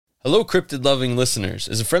Hello, cryptid-loving listeners.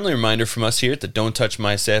 As a friendly reminder from us here at the Don't Touch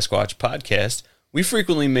My Sasquatch podcast, we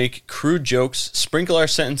frequently make crude jokes, sprinkle our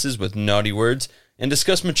sentences with naughty words, and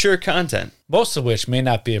discuss mature content. Most of which may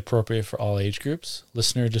not be appropriate for all age groups.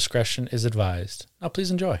 Listener discretion is advised. Now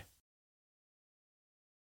please enjoy.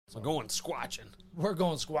 We're going squatching. We're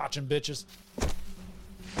going squatching, bitches.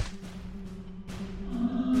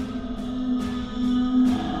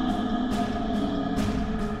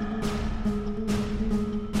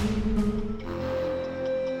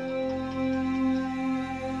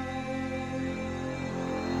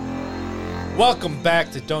 Welcome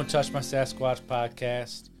back to Don't Touch My Sasquatch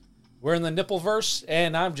podcast. We're in the Nippleverse,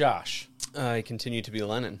 and I'm Josh. I continue to be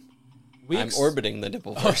Lennon. I'm orbiting the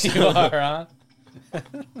Nippleverse. Oh, you are, huh?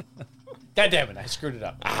 God damn it, I screwed it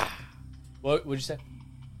up. What'd you say?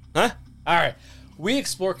 Huh? All right. We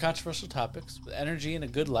explore controversial topics with energy and a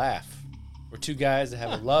good laugh. We're two guys that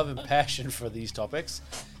have a love and passion for these topics.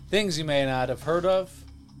 Things you may not have heard of,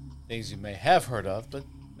 things you may have heard of, but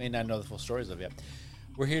may not know the full stories of yet.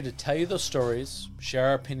 We're here to tell you those stories, share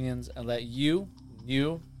our opinions, and let you,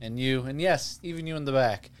 and yes, even you in the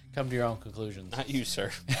back, come to your own conclusions. Not you,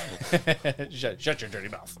 sir. Shut your dirty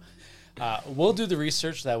mouth. We'll do the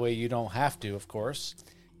research. That way you don't have to, of course.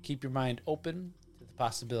 Keep your mind open to the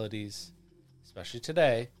possibilities, especially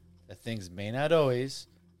today, that things may not always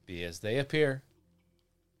be as they appear.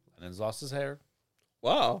 Lennon's lost his hair.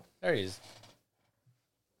 Wow. There he is.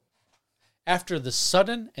 After the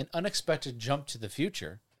sudden and unexpected jump to the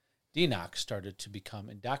future, Enoch started to become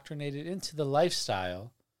indoctrinated into the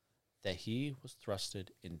lifestyle that he was thrusted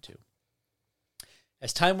into.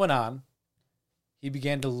 As time went on, he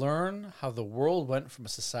began to learn how the world went from a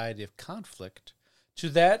society of conflict to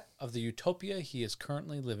that of the utopia he is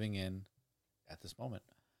currently living in at this moment.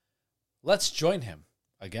 Let's join him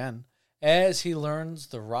again as he learns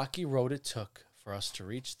the rocky road it took for us to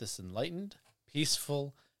reach this enlightened,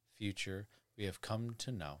 peaceful future we have come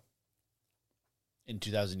to know in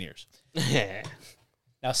 2,000 years.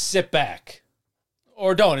 Now sit back,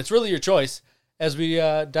 or don't. It's really your choice as we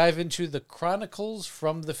dive into the Chronicles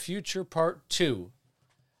from the Future Part 2.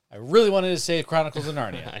 I really wanted to say Chronicles of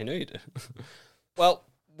Narnia. I know you did. Well,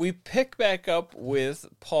 we pick back up with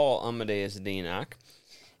Paul Amadeus Enoch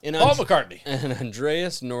and Paul McCartney and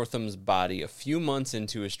Andreas Northam's body a few months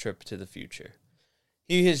into his trip to the future.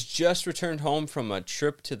 He has just returned home from a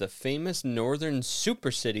trip to the famous northern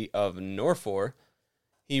supercity of Norfolk.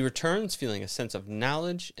 He returns feeling a sense of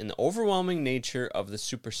knowledge and the overwhelming nature of the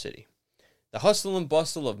supercity. The hustle and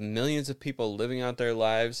bustle of millions of people living out their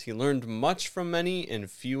lives, he learned much from many,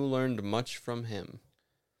 and few learned much from him.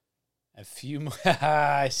 I see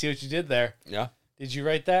what you did there. Yeah. Did you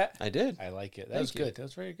write that? I did. I like it. That was good. That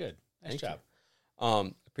was very good. Nice job.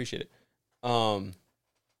 Appreciate it.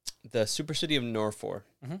 The super city of Norfolk.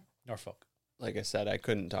 Mm-hmm. Norfolk. Like I said, I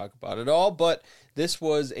couldn't talk about it all, but this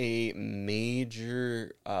was a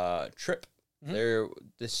major trip. Mm-hmm.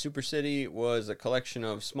 This super city was a collection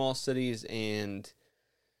of small cities, and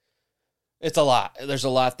it's a lot. There's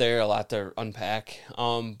a lot there, a lot to unpack.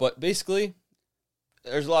 But basically,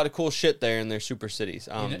 there's a lot of cool shit there in their super cities.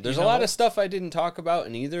 There's a lot of stuff I didn't talk about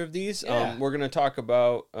in either of these. Yeah. We're going to talk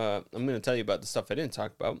about, I'm going to tell you about the stuff I didn't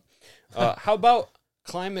talk about. How about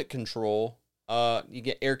climate control? You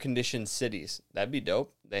get air-conditioned cities. That'd be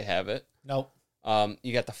dope. They have it. Nope.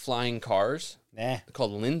 You got the flying cars. Nah. They're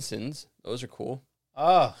called Linsons. Those are cool.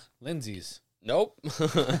 Oh, Lindsay's. Nope.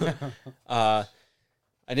 I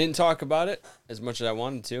didn't talk about it as much as I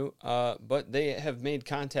wanted to, but they have made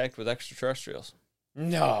contact with extraterrestrials.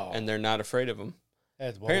 No. And they're not afraid of them.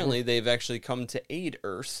 Apparently, they've actually come to aid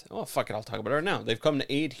Earth. Oh, fuck it. I'll talk about it right now. They've come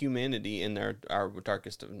to aid humanity in our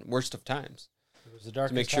darkest and worst of times. It was the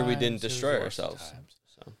darkest to make sure we didn't destroy ourselves.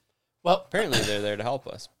 So, well, apparently they're there to help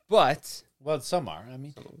us. But some are. I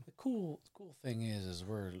mean, the cool thing is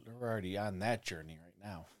we're already on that journey right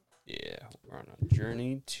now. Yeah, we're on a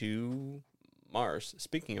journey to Mars.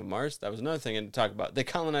 Speaking of Mars, that was another thing I had to talk about. They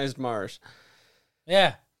colonized Mars.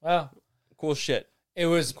 Yeah, well, cool shit. It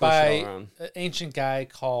was by an ancient guy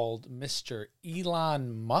called Mr.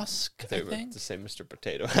 Elon Musk, I think. To say Mr.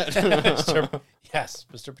 Potato Head. Yes,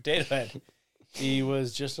 Mr. Potato Head. He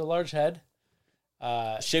was just a large head.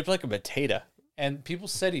 Shaped like a potato. And people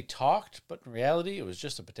said he talked, but in reality, it was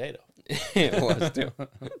just a potato. It was, too.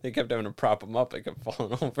 They kept having to prop him up. It kept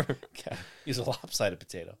falling over. He's a lopsided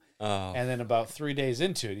potato. Oh. And then about 3 days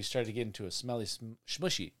into it, he started to get into a smelly,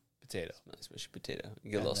 smushy potato. Smushy potato.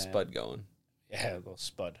 You get a little spud going. Yeah, a little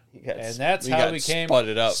spud. And that's how we came.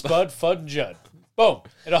 Spudded up. Spud, Fud, and Judd. Boom.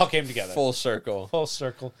 It all came together. Full circle. Full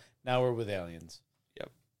circle. Now we're with aliens.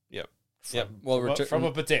 Yep. Yep. Well, from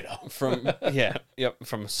a potato. From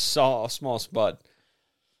from a small spud.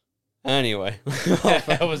 Anyway,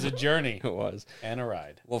 That was a journey. it was. And a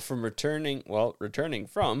ride. Well, returning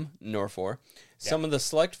from Norfor, some of the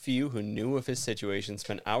select few who knew of his situation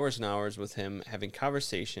spent hours and hours with him having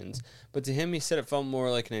conversations, but to him he said it felt more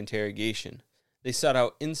like an interrogation. They sought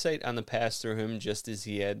out insight on the past through him just as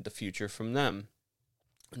he had the future from them.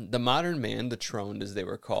 The modern man, the troned as they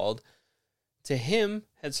were called, to him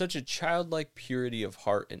had such a childlike purity of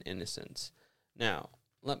heart and innocence. Now,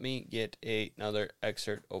 let me get another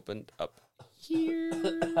excerpt opened up. Here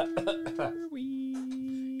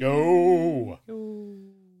we go.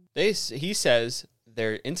 He says,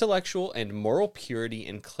 their intellectual and moral purity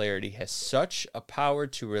and clarity has such a power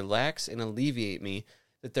to relax and alleviate me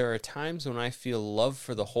that there are times when I feel love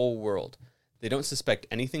for the whole world. They don't suspect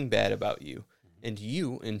anything bad about you, and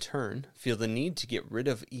you, in turn, feel the need to get rid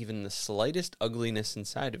of even the slightest ugliness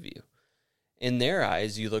inside of you. In their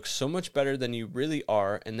eyes, you look so much better than you really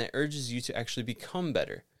are, and that urges you to actually become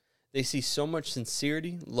better. They see so much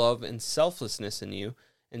sincerity, love, and selflessness in you,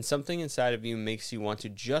 and something inside of you makes you want to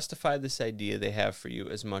justify this idea they have for you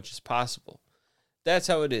as much as possible. That's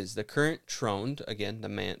how it is. The current troned, again,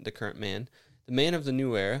 the current man, the man of the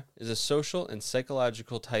new era, is a social and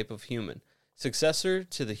psychological type of human, successor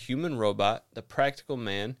to the human robot, the practical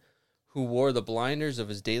man, who wore the blinders of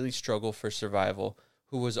his daily struggle for survival,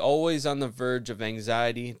 who was always on the verge of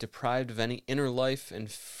anxiety, deprived of any inner life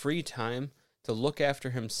and free time to look after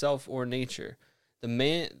himself or nature. The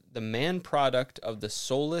man product of the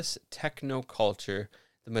soulless techno-culture,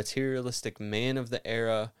 the materialistic man of the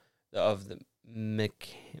era of the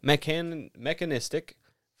mechanistic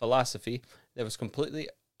philosophy that was completely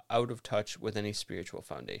out of touch with any spiritual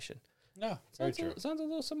foundation. No, very true. Sounds a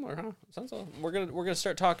little similar, huh? We're gonna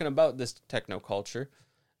start talking about this techno-culture.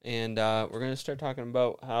 And we're going to start talking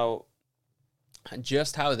about how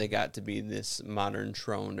they got to be this modern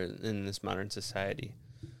throne in this modern society.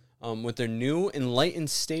 With their new enlightened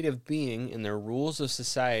state of being and their rules of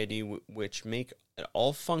society which make it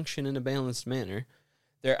all function in a balanced manner,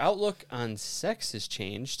 their outlook on sex has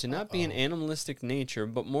changed to not be an animalistic nature,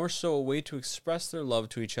 but more so a way to express their love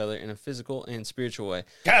to each other in a physical and spiritual way.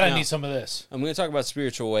 God, I need some of this. I'm going to talk about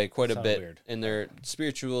spiritual way quite a bit. Weird.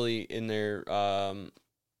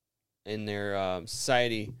 In their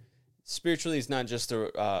society, spiritually is not just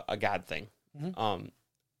a God thing. Mm-hmm.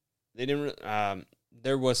 They didn't.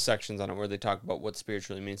 There was sections on it where they talk about what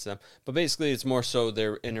spiritually means to them, but basically it's more so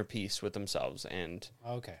their inner peace with themselves, and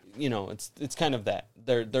it's kind of that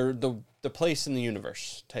they're the place in the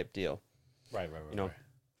universe type deal. Right.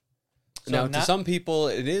 So now, to some people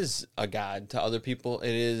it is a God. To other people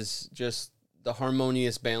it is just the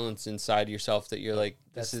harmonious balance inside yourself that you're like,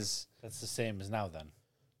 that's the same as now then.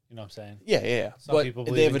 You know what I'm saying? Yeah. Some people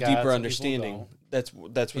they have a believe in God, deeper some understanding. people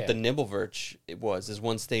That's what the Nibbleverch was. Is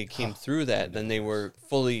once they came through that, then they were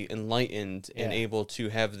fully enlightened and able to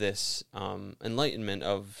have this enlightenment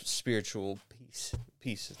of spiritual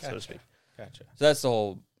peace, so to speak. Gotcha. So that's the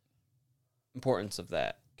whole importance of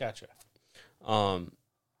that. Gotcha.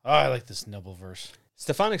 I like this Nibbleverse.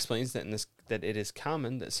 Stefan explains that that it is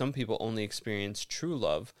common that some people only experience true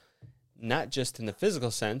love, not just in the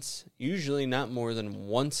physical sense, usually not more than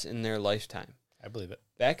once in their lifetime. I believe it.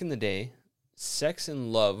 Back in the day, sex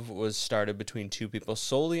and love was started between two people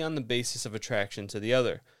solely on the basis of attraction to the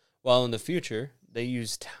other, while in the future, they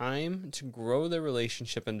use time to grow their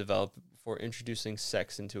relationship and develop before introducing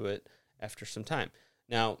sex into it after some time.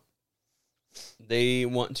 Now, they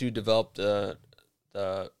want to develop the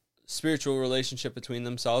spiritual relationship between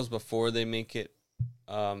themselves before they make it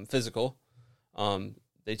physical.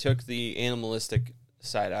 They took the animalistic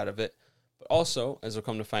side out of it, but also, as we'll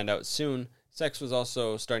come to find out soon, sex was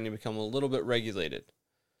also starting to become a little bit regulated.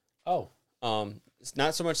 Oh. It's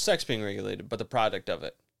not so much sex being regulated, but the product of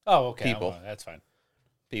it. Oh, okay. People. That's fine.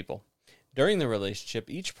 People. During the relationship,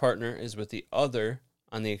 each partner is with the other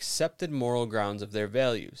on the accepted moral grounds of their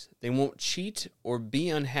values. They won't cheat or be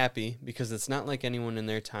unhappy because it's not like anyone in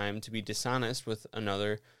their time to be dishonest with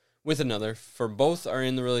another, for both are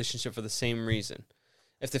in the relationship for the same reason.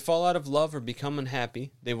 If they fall out of love or become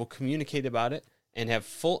unhappy, they will communicate about it and have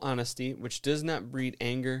full honesty, which does not breed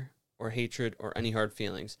anger or hatred or any hard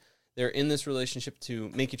feelings. They're in this relationship to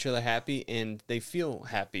make each other happy, and they feel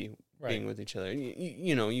happy being with each other.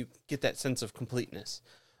 You get that sense of completeness.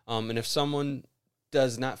 And if someone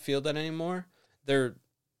does not feel that anymore, they're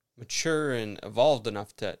mature and evolved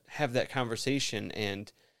enough to have that conversation,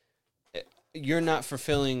 and you're not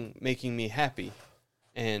fulfilling making me happy.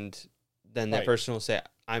 And then that person will say,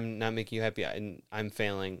 I'm not making you happy, and I'm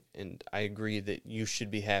failing, and I agree that you should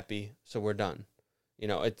be happy, so we're done. You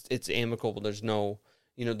know, it's amicable. There's no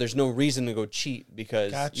reason to go cheat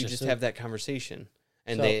because Gotcha. you just So- have that conversation.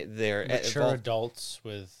 And So, they're mature evolved. adults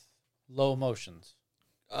with low emotions.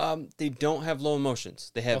 They don't have low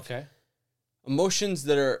emotions. They have Okay. emotions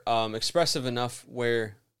that are expressive enough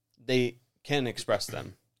where they can express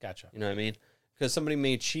them. Gotcha. You know what I mean? Because somebody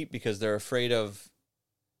may cheat because they're afraid of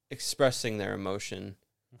expressing their emotion.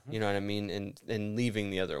 Mm-hmm. You know what I mean? And leaving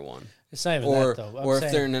the other one. It's not even Or that, though. or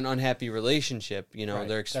if they're in an unhappy relationship, you know, right,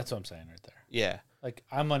 they're that's what I'm saying right there. yeah. Like,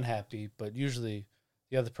 I'm unhappy, but usually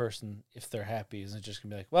the other person, if they're happy, isn't just going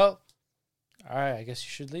to be like, well, all right, I guess you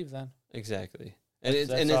should leave then. Exactly. And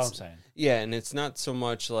That's all I'm saying. Yeah, and it's not so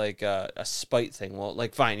much like a spite thing. Well,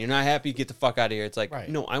 like, fine, you're not happy, get the fuck out of here. It's like, Right.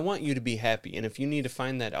 no, I want you to be happy. And if you need to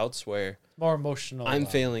find that elsewhere, More emotional. I'm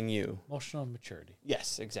failing you. Emotional maturity.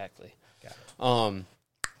 Yes, exactly. Got it.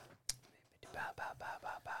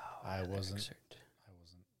 I wasn't.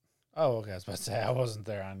 Oh, okay. I was about to say I wasn't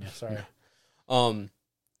there on you. Sorry.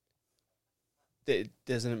 It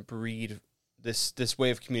doesn't breed this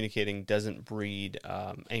way of communicating doesn't breed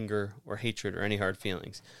anger or hatred or any hard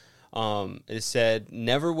feelings. It is said,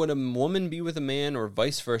 never would a woman be with a man or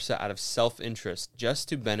vice versa out of self-interest, just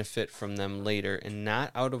to benefit from them later and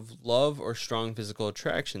not out of love or strong physical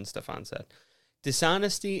attraction, Stefan said.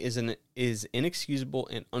 Dishonesty is inexcusable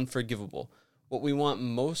and unforgivable. What we want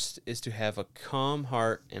most is to have a calm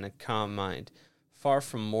heart and a calm mind, far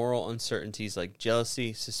from moral uncertainties like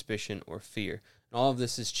jealousy, suspicion, or fear. And all of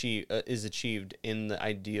this is achieved in the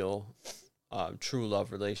ideal true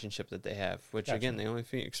love relationship that they have, which Gotcha. again they only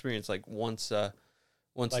experience like once in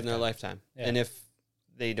their lifetime. Yeah. And if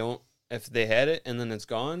they had it and then it's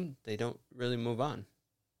gone, they don't really move on.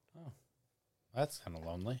 Oh, that's kind of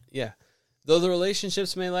lonely. Yeah. Though the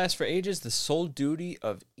relationships may last for ages, the sole duty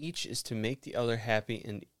of each is to make the other happy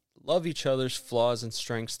and love each other's flaws and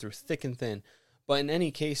strengths through thick and thin. But in any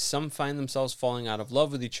case, some find themselves falling out of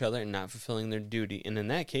love with each other and not fulfilling their duty. And in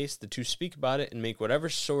that case, the two speak about it and make whatever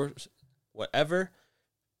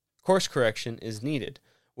course correction is needed,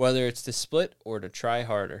 whether it's to split or to try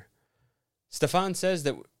harder. Stefan says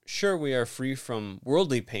that sure, we are free from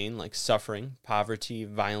worldly pain like suffering, poverty,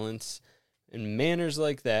 violence, and manners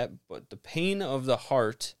like that, but the pain of the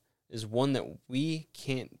heart is one that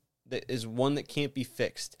can't be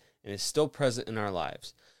fixed and is still present in our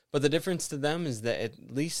lives. But the difference to them is that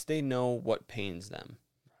at least they know what pains them,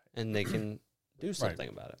 and they can do something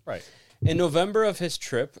about it. Right. In November of his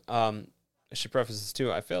trip, I should preface this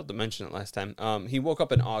too, I failed to mention it last time, he woke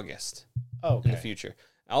up in August in the future.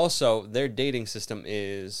 Also, their dating system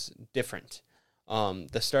is different.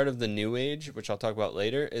 The start of the New Age, which I'll talk about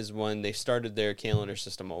later, is when they started their calendar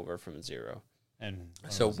system over from zero. And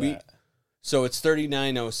So it's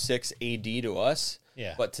 3906 AD to us,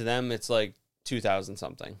 yeah, but to them it's like 2000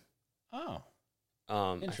 something. Oh,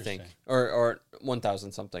 I interesting. think, or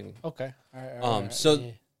 1000 something. Okay. All right. So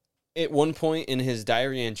Yeah. at one point in his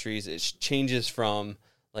diary entries, it changes from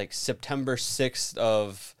like September 6th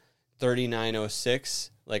of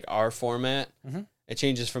 3906, like our format. Mm-hmm. It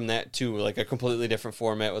changes from that to like a completely different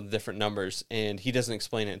format with different numbers, and he doesn't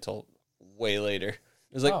explain it until way later.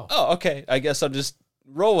 It's like, oh, okay, I guess I'll just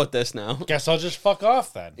roll with this now. Guess I'll just fuck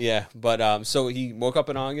off then. Yeah, but so he woke up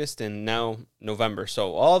in August and now November.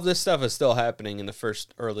 So all of this stuff is still happening in the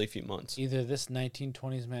first early few months. Either this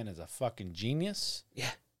 1920s man is a fucking genius.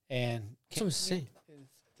 Yeah. And That's what I'm saying.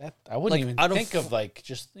 that I wouldn't Like, even out of think of like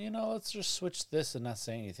just, let's just switch this and not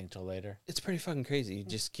say anything till later. It's pretty fucking crazy. He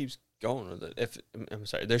just keeps going with it. I'm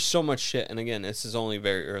sorry, there's so much shit, and again, this is only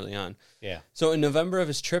very early on. Yeah. So in November of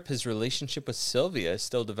his trip, his relationship with Sylvia is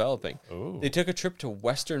still developing. Ooh. They took a trip to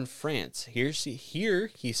Western France. Here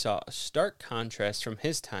he saw a stark contrast from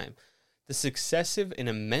his time. The successive and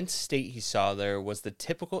immense state he saw there was the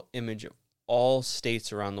typical image of all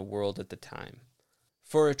states around the world at the time.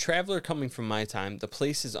 For a traveler coming from my time, the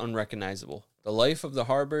place is unrecognizable. The life of the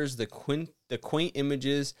harbors, the quaint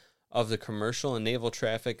images of the commercial and naval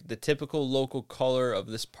traffic, the typical local color of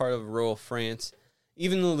this part of rural France,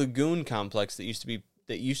 even the lagoon complex that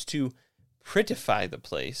used to prettify the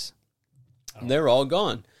place, they're all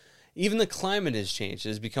gone. Even the climate has changed. It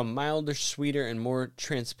has become milder, sweeter, and more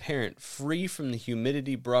transparent, free from the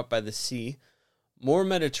humidity brought by the sea, more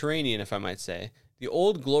Mediterranean, if I might say. The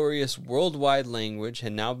old glorious worldwide language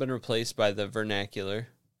had now been replaced by the vernacular,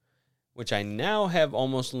 which I now have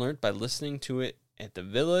almost learnt by listening to it at the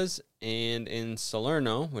villas and in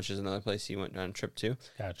Salerno, which is another place he went on a trip to,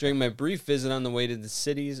 Gotcha. during my brief visit on the way to the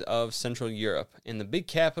cities of Central Europe and the big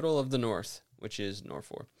capital of the north, which is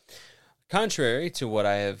Norfolk. Contrary to what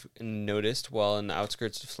I have noticed while in the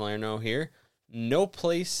outskirts of Salerno here, No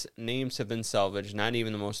place names have been salvaged, not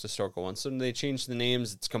even the most historical ones. So they changed the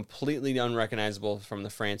names. It's completely unrecognizable from the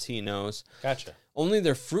France he knows. Gotcha. Only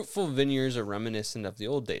their fruitful vineyards are reminiscent of the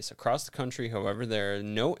old days. Across the country, however, there are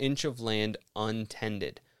no inch of land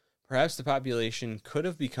untended. Perhaps the population could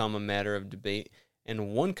have become a matter of debate,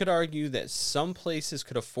 and one could argue that some places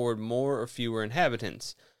could afford more or fewer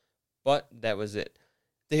inhabitants. But that was it.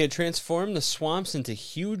 They had transformed the swamps into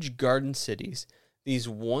huge garden cities. These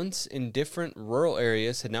once indifferent rural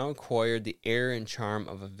areas had now acquired the air and charm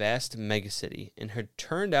of a vast megacity and had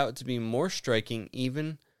turned out to be more striking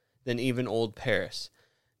than even old Paris.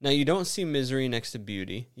 Now, you don't see misery next to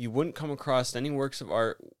beauty. You wouldn't come across any works of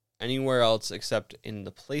art anywhere else except in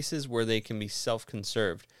the places where they can be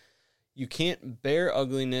self-conserved. You can't bear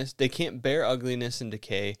ugliness. They can't bear ugliness and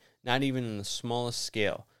decay, not even in the smallest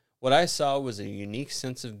scale. What I saw was a unique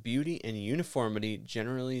sense of beauty and uniformity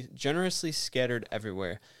generously scattered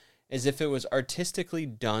everywhere, as if it was artistically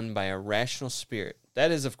done by a rational spirit.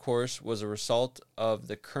 That is, of course, was a result of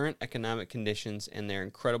the current economic conditions and their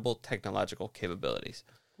incredible technological capabilities.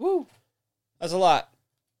 Woo! That's a lot,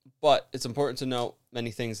 but it's important to note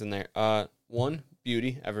many things in there. One,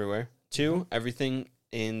 beauty everywhere. Two, everything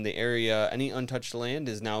in the area, any untouched land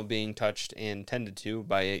is now being touched and tended to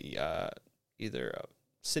by either a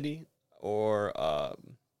city or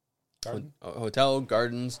Garden? hotel,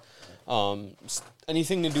 gardens,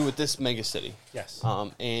 anything to do with this mega city. Yes.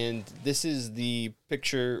 And this is the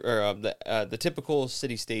picture or the typical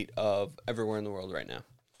city state of everywhere in the world right now.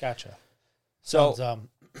 Gotcha. So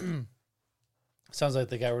Sounds like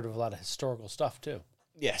they got rid of a lot of historical stuff too.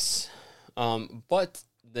 yes, but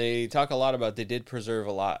they talk a lot about they did preserve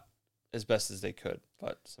a lot as best as they could,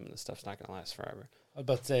 but some of the stuff's not going to last forever. I was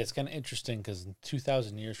about to say, it's kind of interesting because in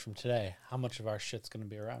 2,000 years from today, how much of our shit's going to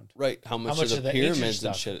be around? Right. How much of the ancient pyramids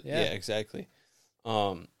and stuff? shit. Yeah. Yeah, exactly.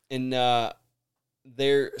 And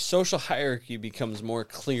their social hierarchy becomes more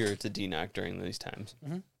clear to Enoch during these times.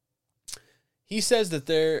 Mm-hmm. He says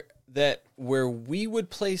that where we would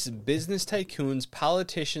place business tycoons,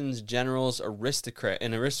 politicians, generals,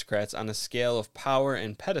 aristocrats on a scale of power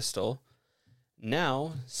and pedestal,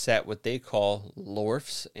 now sat what they call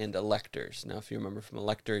lorfs and electors. Now, if you remember from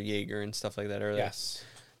Elector, Jaeger, and stuff like that earlier. Yes.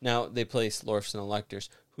 Now they place lorfs and electors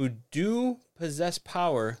who do possess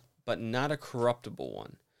power, but not a corruptible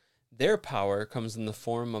one. Their power comes in the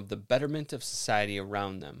form of the betterment of society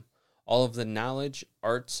around them. All of the knowledge,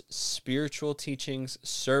 arts, spiritual teachings,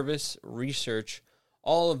 service, research,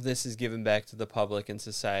 all of this is given back to the public and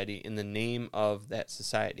society in the name of that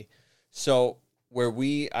society. So where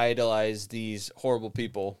we idolize these horrible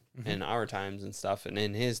people in our times and stuff, and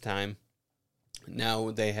in his time,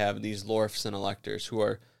 now they have these lorfs and electors who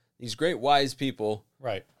are these great wise people,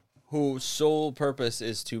 Right. whose sole purpose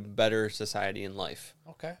is to better society and life.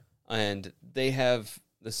 Okay. And they have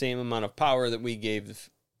the same amount of power that we gave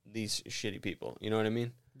these shitty people. You know what I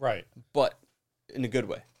mean? Right. But in a good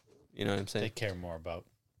way. You know what I'm saying? They care more about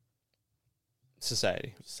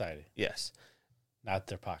Society. society, Yes. not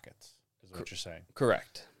their pockets, is what you're saying.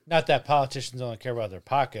 Correct. Not that politicians only care about their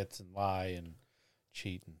pockets and lie and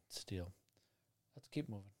cheat and steal. Let's keep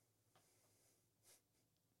moving.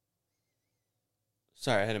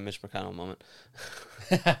 Sorry, I had a Mitch McConnell moment.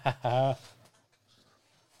 Are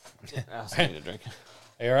I also need a drink.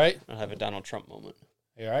 you all right? I'll have a Donald Trump moment.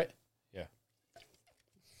 Are you all right? Yeah.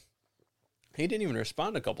 He didn't even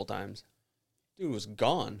respond a couple times. Dude was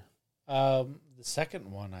gone. The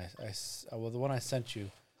second one, the one I sent you,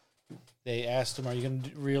 they asked him, "Are you going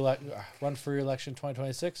to run for re-election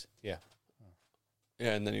 2026?" Yeah.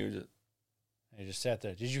 Yeah, and then he was just, And he just sat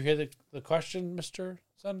there. Did you hear the question, Mr.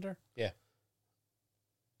 Senator? Yeah.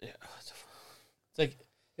 yeah. It's like,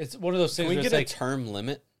 it's one of those things Can we where get it's a like, term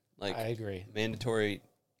limit? Like I agree. mandatory.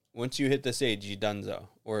 Once you hit this age, you donezo.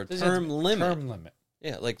 Or a There's term limit. Term limit.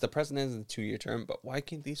 Yeah, like the president has a 2-year term, but why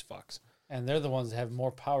can't these fucks? And they're the ones that have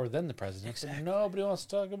more power than the president. So Exactly. nobody wants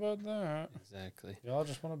to talk about that. Exactly. Y'all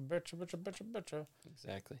just want to bitch.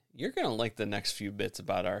 Exactly. You're going to like the next few bits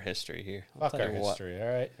about our history here. I'll Fuck tell our you what. history, all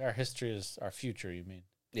right? Our history is our future, you mean?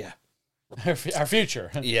 Yeah. Our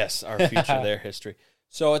future. Yes, our future, their history.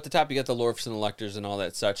 So at the top, you got the lorfs and electors and all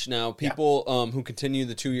that such. Now, people who continue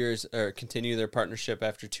the 2 years or continue their partnership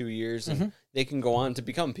after 2 years, and they can go on to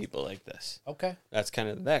become people like this. Okay. That's kind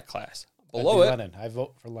of that class. That'd Below be it, Lenin. I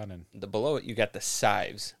vote for Lenin. below it, you got the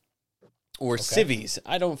cives or civvies.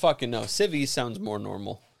 I don't fucking know. Civvies sounds more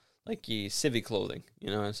normal, like civvy clothing. You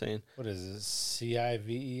know what I'm saying? What is this?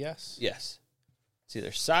 CIVES? Yes. It's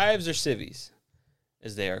either cives or civvies,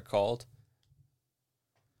 as they are called.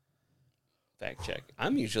 Fact check.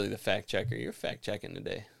 I'm usually the fact checker. You're fact checking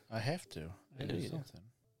today. I have to. I know do you do. something.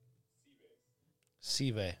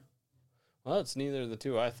 Cive. Well, it's neither of the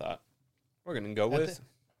two I thought. We're gonna go with.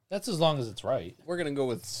 That's as long as it's right. We're gonna go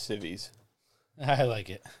with civvies. I like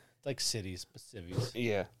it. It's like cities, but civvies.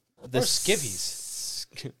 Yeah. Or skivvies.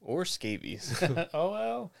 Or scabies. Oh,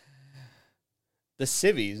 well. The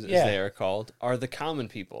civvies, as they are called, are the common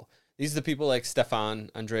people. These are the people like Stefan,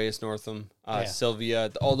 Andreas Northam,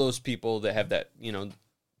 Sylvia, all those people that have that,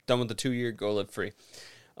 done with the 2-year, go live free.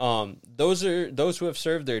 Those are those who have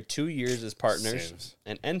served their 2 years as partners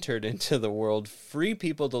and entered into the world free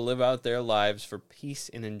people to live out their lives for peace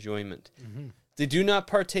and enjoyment. Mm-hmm. They do not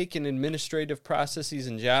partake in administrative processes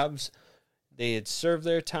and jobs. They had served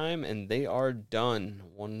their time, and they are done.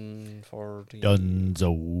 140.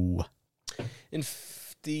 Dunzo.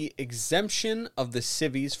 The exemption of the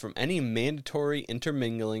civvies from any mandatory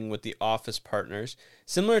intermingling with the office partners,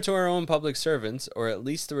 similar to our own public servants, or at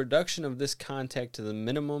least the reduction of this contact to the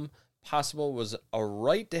minimum possible, was a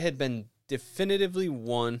right that had been definitively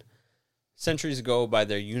won centuries ago by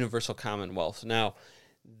their universal commonwealth. Now,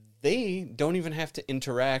 they don't even have to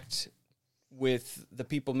interact with the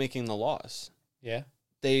people making the laws. Yeah.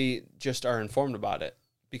 They just are informed about it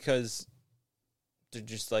because they're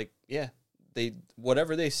just like, yeah,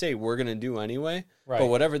 whatever they say, we're going to do anyway. Right. But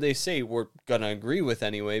whatever they say, we're going to agree with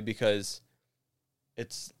anyway because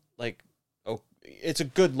it's like, it's a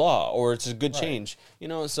good law or it's a good change,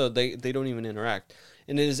 so they don't even interact.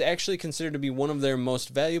 And it is actually considered to be one of their most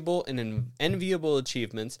valuable and enviable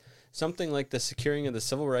achievements, something like the securing of the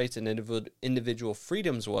civil rights and individual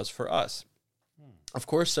freedoms was for us. Of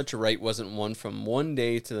course, such a right wasn't won from one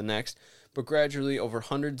day to the next, but gradually over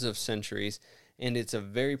hundreds of centuries, and it's a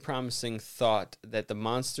very promising thought that the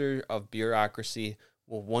monster of bureaucracy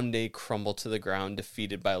will one day crumble to the ground,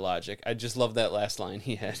 defeated by logic. I just love that last line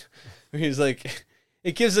he had. He's like,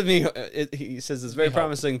 it gives me, he says, this very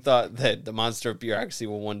promising thought that the monster of bureaucracy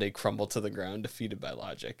will one day crumble to the ground, defeated by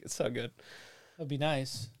logic. It's so good. That'd be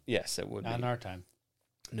nice. Yes, it would be. Not in our time.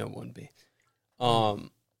 No, it wouldn't be.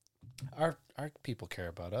 Our people care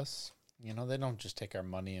about us. They don't just take our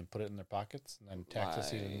money and put it in their pockets and then tax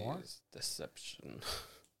us even more. Deception.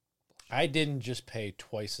 I didn't just pay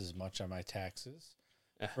twice as much on my taxes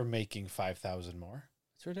for making $5,000 more.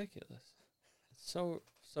 It's ridiculous. It's so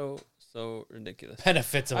ridiculous.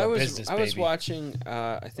 Benefits of a business, baby. I was watching,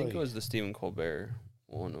 I think it was the Stephen Colbert,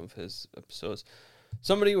 one of his episodes.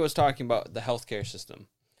 Somebody was talking about the healthcare system.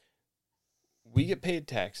 We get paid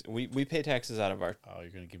tax. We pay taxes out of our... Oh,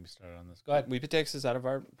 you're going to get me started on this. Go ahead. We pay taxes out of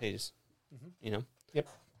our pays, Yep.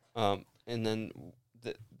 And then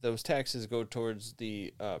those taxes go towards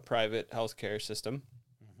the private healthcare system.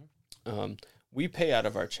 Mm-hmm. We pay out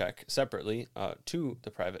of our check separately to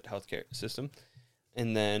the private healthcare system.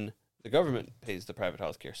 And then the government pays the private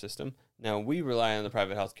healthcare system. Now, we rely on the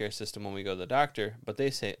private healthcare system when we go to the doctor, but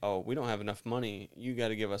they say, oh, we don't have enough money. You got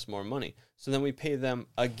to give us more money. So then we pay them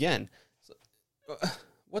again.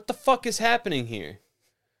 What the fuck is happening here?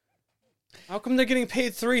 How come they're getting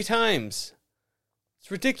paid 3 times?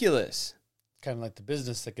 It's ridiculous. Kind of like the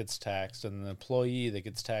business that gets taxed and the employee that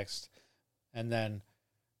gets taxed. And then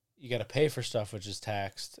you got to pay for stuff which is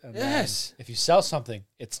taxed. And yes. Then if you sell something,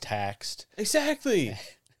 it's taxed. Exactly.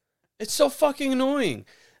 It's so fucking annoying.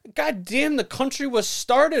 God damn, the country was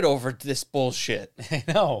started over this bullshit. I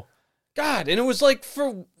know. God, and it was like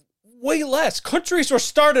for way less. Countries were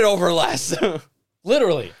started over less.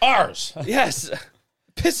 Literally. Ours. Yes.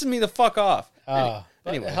 Pisses me the fuck off.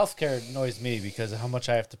 Anyway. Healthcare annoys me because of how much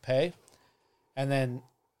I have to pay. And then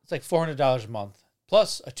it's like $400 a month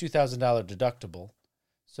plus a $2,000 deductible.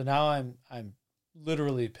 So now I'm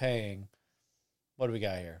literally paying, what do we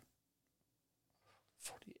got here?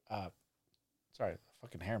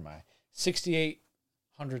 Fucking hair my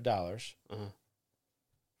 $6,800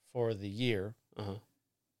 for the year.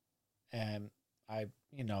 And I,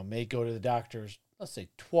 may go to the doctors, let's say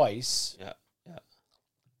twice. Yeah.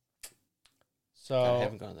 So I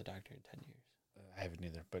haven't gone to the doctor in 10 years. I haven't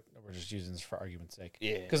either, but we're just using this for argument's sake.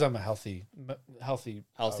 Yeah. Because I'm a healthy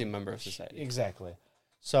member of society. Exactly.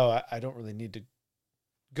 So I don't really need to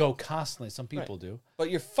go constantly. Some people do. But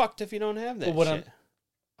you're fucked if you don't have that shit.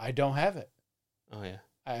 I don't have it. Oh, yeah.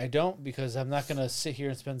 I don't because I'm not going to sit here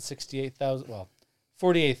and spend $48,000. Well,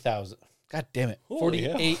 $48,000. God damn it.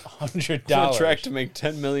 $4,800. On track to make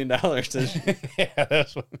 $10 million. Yeah,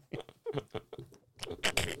 that's what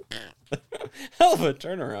hell of a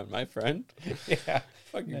turnaround, my friend. Yeah.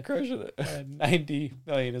 Fucking crushing it. 90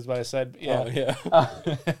 million is what I said. Yeah. Oh,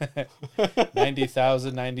 yeah.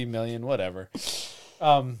 90,000, 90 million, whatever.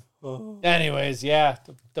 Anyways, yeah.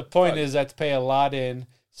 The point is I have to pay a lot in,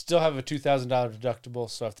 still have a $2,000 deductible,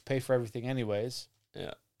 so I have to pay for everything anyways.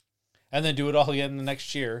 Yeah. And then do it all again the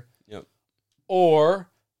next year. Yep. Or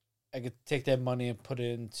I could take that money and put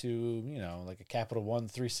it into, like a Capital One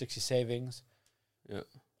 360 savings. Yeah.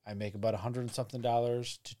 I make about $100 and something to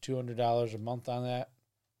 $200 a month on that.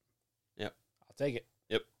 Yep. I'll take it.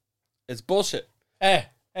 Yep. It's bullshit.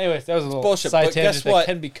 Anyways, that was a little bullshit, side but tangent guess what? that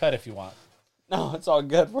can be cut if you want. No, it's all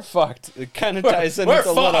good. We're fucked. It kind of ties in with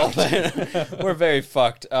a little bit. We're very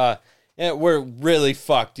fucked. We're really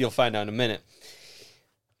fucked. You'll find out in a minute.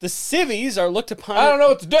 The civvies are looked upon. I don't know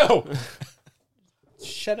what to do.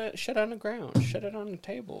 Shut it on the ground. Shut it on the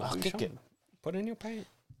table. I'll kick it. Put it in your pants.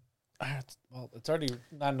 Well, it's already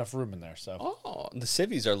not enough room in there, so. Oh, the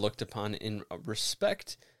civvies are looked upon in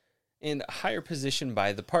respect and a higher position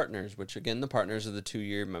by the partners, which again, the partners are the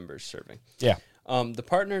 2-year members serving. Yeah. The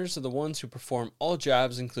partners are the ones who perform all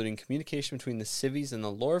jobs, including communication between the civvies and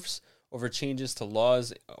the LORFs over changes to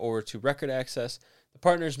laws or to record access. The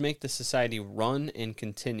partners make the society run and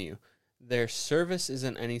continue. Their service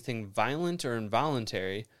isn't anything violent or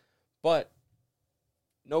involuntary, but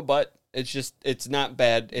it's not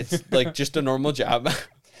bad. It's like just a normal job.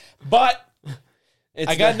 But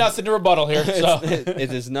I got nothing to rebuttal here. So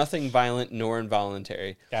it is nothing violent nor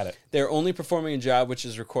involuntary. Got it. They're only performing a job which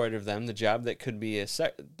is required of them. The job that could be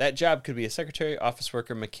that job could be a secretary, office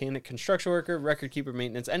worker, mechanic, construction worker, record keeper,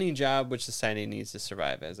 maintenance, any job which society needs to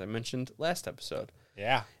survive, as I mentioned last episode.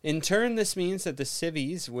 Yeah. In turn, this means that the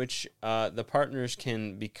civvies, which the partners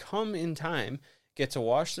can become in time, get to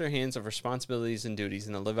wash their hands of responsibilities and duties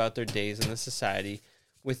and to live out their days in the society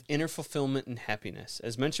with inner fulfillment and happiness.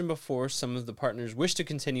 As mentioned before, some of the partners wish to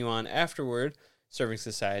continue on afterward, serving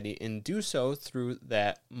society, and do so through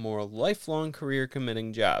that more lifelong career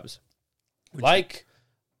committing jobs. Like?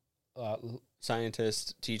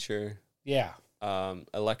 Scientist, teacher, Yeah.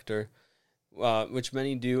 elector, which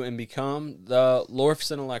many do and become the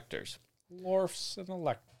LORFs and electors. LORFs and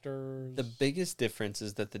electors. The biggest difference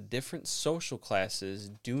is that the different social classes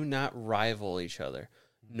do not rival each other,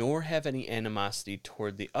 nor have any animosity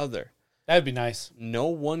toward the other. That'd be nice. No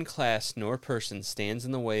one class nor person stands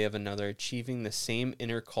in the way of another achieving the same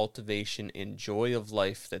inner cultivation and joy of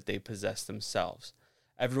life that they possess themselves.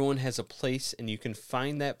 Everyone has a place, and you can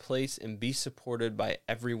find that place and be supported by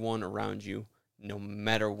everyone around you, no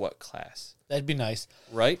matter what class. That'd be nice.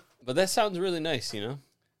 Right? But that sounds really nice, you know?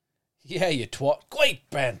 Yeah, you twat. Great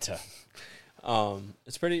banter. It does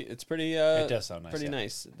sound nice. Pretty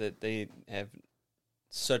nice that they have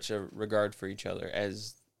such a regard for each other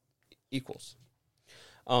as equals.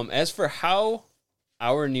 As for how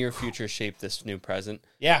our near future shaped this new present,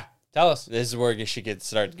 yeah, tell us. this is where it should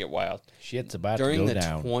start to get wild. Shit's about During to go the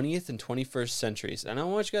down. 20th and 21st centuries, and I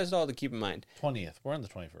want you guys all to keep in mind. 20th. We're on the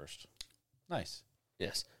 21st. Nice.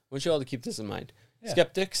 Yes, I want you all to keep this in mind. Yeah.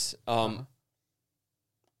 Skeptics,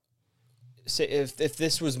 say if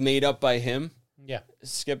this was made up by him, Yeah.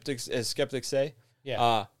 skeptics say,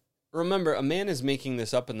 Yeah. remember, a man is making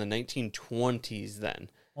this up in the 1920s then.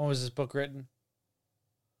 When was this book written?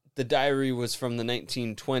 The diary was from the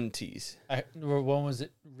 1920s. When was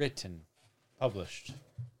it written? Published?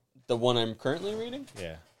 The one I'm currently reading?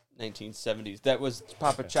 Yeah. 1970s. That was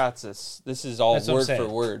Papa Chatzis. This is all That's what I'm word for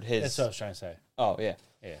saying. word his. That's what I was trying to say. Oh, yeah.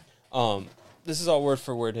 Yeah. This is all word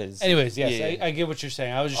for word his. Anyways, yes, Yeah. I get what you're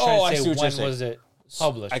saying. I was just trying to say when was it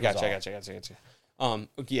published? I got you.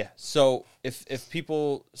 Yeah. So if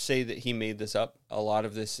people say that he made this up, a lot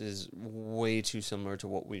of this is way too similar to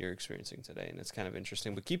what we are experiencing today, and it's kind of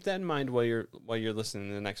interesting. But keep that in mind while you're listening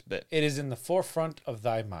to the next bit. It is in the forefront of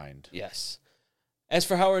thy mind. Yes. As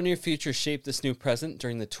for how our near future shaped this new present,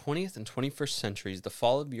 during the 20th and 21st centuries, the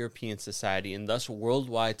fall of European society, and thus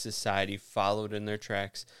worldwide society, followed in their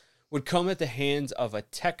tracks, would come at the hands of a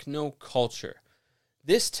techno-culture.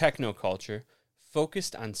 This techno-culture,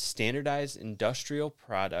 focused on standardized industrial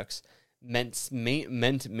products, meant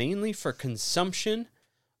mainly for consumption,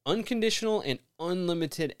 unconditional and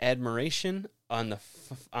unlimited admiration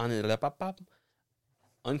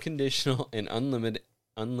unconditional and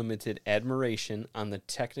unlimited admiration on the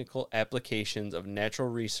technical applications of natural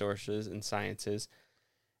resources and sciences,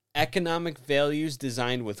 economic values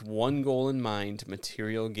designed with one goal in mind,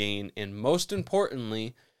 material gain, and most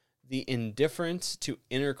importantly, the indifference to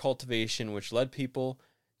inner cultivation, which led people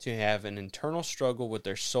to have an internal struggle with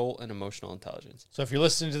their soul and emotional intelligence. So if you're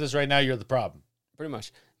listening to this right now, you're the problem. Pretty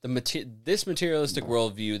much. This materialistic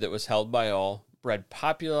worldview that was held by all bred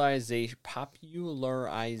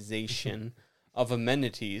popularization of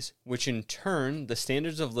amenities, which in turn, the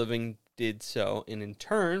standards of living did so, and in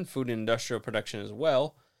turn, food and industrial production as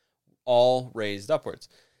well, all raised upwards.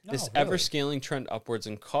 This really? ever-scaling trend upwards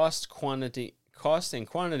in cost and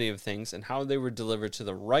quantity of things and how they were delivered to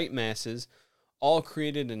the right masses all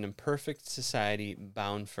created an imperfect society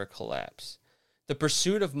bound for collapse. The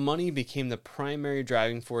pursuit of money became the primary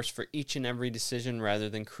driving force for each and every decision rather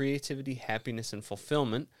than creativity, happiness, and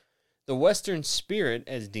fulfillment. The Western spirit,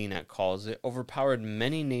 as Denock calls it, overpowered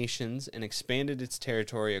many nations and expanded its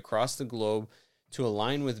territory across the globe to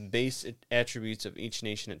align with base attributes of each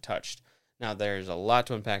nation it touched. Now, there's a lot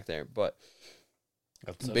to unpack there, but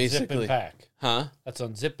That's basically, unzip and pack. huh? That's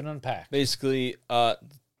unzip and unpack. Basically,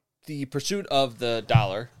 the pursuit of the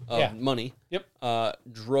dollar, of money,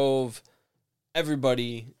 drove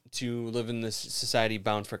everybody to live in this society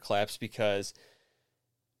bound for collapse, because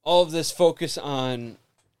all of this focus on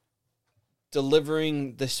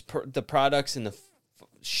delivering the products and the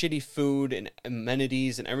shitty food and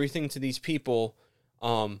amenities and everything to these people,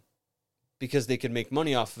 because they could make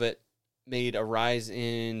money off of it, made a rise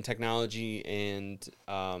in technology and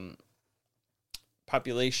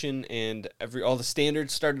population, and all the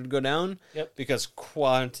standards started to go down. Yep. Because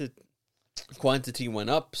quantity went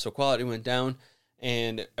up, so quality went down,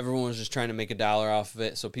 and everyone was just trying to make a dollar off of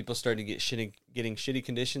it. So people started getting shitty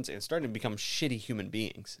conditions and starting to become shitty human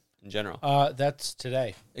beings in general. That's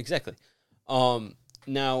today. Exactly. Now,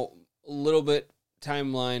 a little bit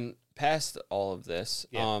timeline past all of this.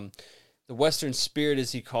 Yeah. The Western spirit,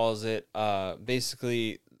 as he calls it,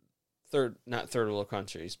 basically not third world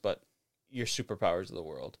countries, but your superpowers of the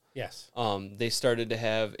world. Yes. They started to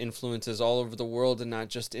have influences all over the world and not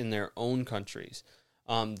just in their own countries.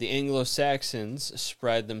 The Anglo-Saxons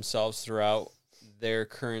spread themselves throughout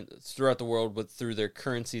the world through their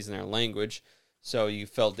currencies and their language. So you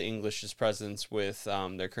felt the English's presence with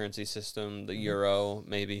their currency system, the euro,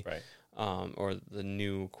 maybe, Right. Or the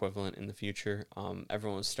new equivalent in the future.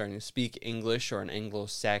 Everyone was starting to speak English or an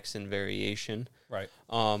Anglo-Saxon variation. Right.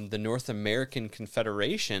 The North American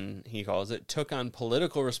Confederation, he calls it, took on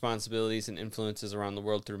political responsibilities and influences around the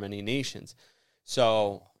world through many nations.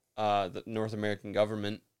 So the North American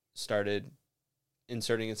government started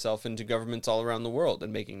inserting itself into governments all around the world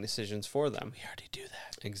and making decisions for them. We already do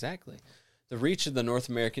that. Exactly. The reach of the North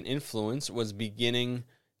American influence was beginning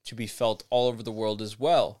to be felt all over the world as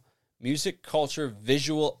well. Music, culture,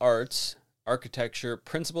 visual arts, architecture,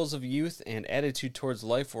 principles of youth, and attitude towards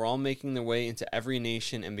life were all making their way into every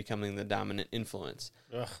nation and becoming the dominant influence.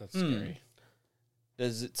 Ugh, that's scary.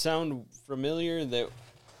 Does it sound familiar that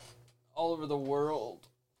all over the world...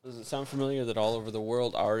 Does it sound familiar that all over the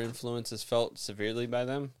world our influence is felt severely by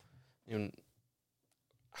them? In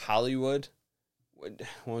Hollywood? When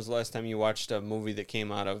was the last time you watched a movie that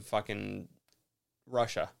came out of fucking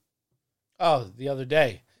Russia? Oh, the other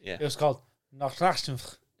day. Yeah. It was called...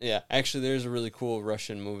 Yeah, actually, there's a really cool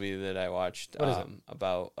Russian movie that I watched What is it?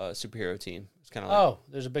 about a superhero team. It's kind of like... Oh,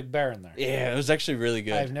 there's a big bear in there. Yeah, it was actually really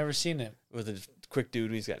good. I've never seen it. With a quick dude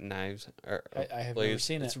who's got knives. I have blades. never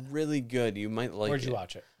seen it. It's really good. You might like it. Where'd you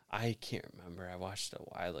watch it? I can't remember. I watched it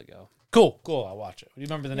a while ago. Cool. I'll watch it. Do you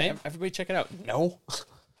remember the name? Everybody check it out. No.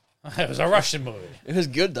 It was a Russian movie. It was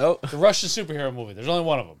good, though. The Russian superhero movie. There's only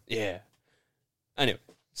one of them. Yeah. Anyway,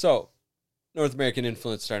 so North American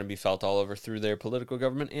influence starting to be felt all over through their political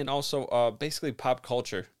government and also basically pop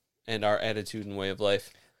culture and our attitude and way of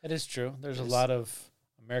life. That is true. There's a lot of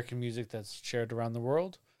American music that's shared around the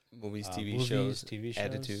world. Movies, TV shows,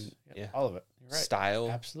 attitude. Yep, yeah. All of it. You're right. Style.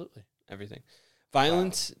 Absolutely. Everything.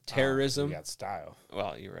 Violence, terrorism. We got style.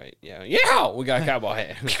 Well, you're right. Yeah. Yeah, we got a cowboy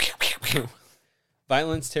hat.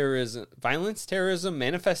 Violence, terrorism,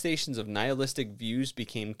 manifestations of nihilistic views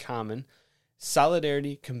became common.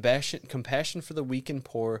 Solidarity, compassion for the weak and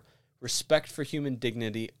poor, respect for human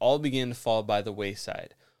dignity all began to fall by the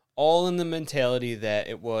wayside. All in the mentality that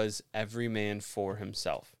it was every man for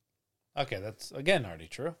himself. Okay, that's, again, already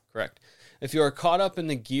true. Correct. If you are caught up in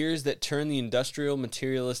the gears that turn the industrial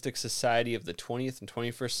materialistic society of the 20th and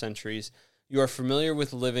 21st centuries, you are familiar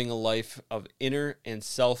with living a life of inner and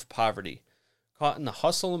self-poverty. Caught in the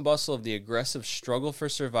hustle and bustle of the aggressive struggle for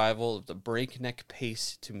survival of the breakneck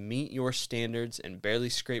pace to meet your standards and barely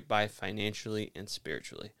scrape by financially and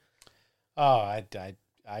spiritually. Oh, I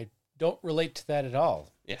don't relate to that at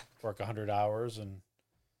all. Yeah. Work 100 hours and...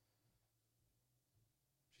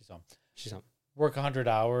 She's on. Work 100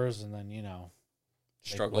 hours and then, make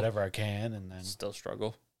Struggle. whatever I can and then... Still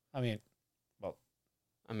struggle. I mean,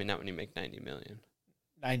 not when you make 90 million.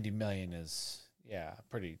 90 million is,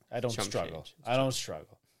 pretty... I don't Chump struggle. change. I don't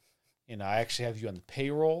struggle. I actually have you on the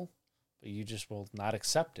payroll, but you just will not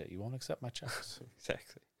accept it. You won't accept my checks.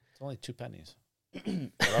 Exactly. It's only 2 pennies.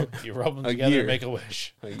 You rub them together year. and make a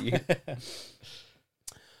wish. A year.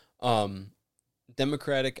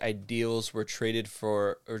 Democratic ideals were traded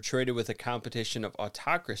with a competition of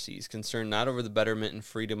autocracies concerned not over the betterment and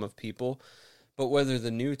freedom of people, but whether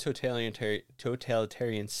the new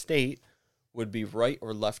totalitarian state would be right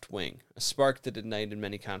or left wing, a spark that ignited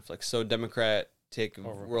many conflicts. So Democratic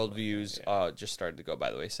worldviews just started to go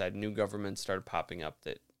by the wayside. New governments started popping up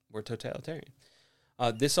that were totalitarian.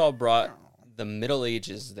 This all brought the Middle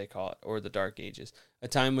Ages, they call it, or the Dark Ages, a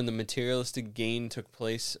time when the materialistic gain took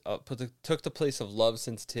the place of love,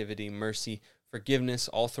 sensitivity, mercy, forgiveness,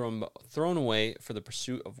 all thrown away for the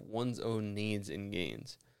pursuit of one's own needs and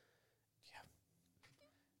gains.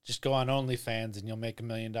 Just go on OnlyFans and you'll make $1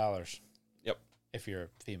 million. Yep. If you're a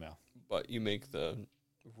female. But you make the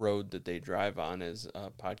road that they drive on as a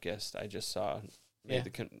podcast I just saw made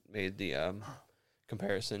the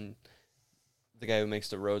comparison. The guy who makes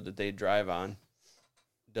the road that they drive on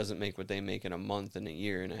doesn't make what they make in a month and a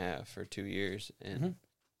year and a half or 2 years. And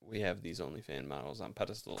we have these OnlyFans models on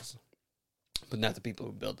pedestals. But not the people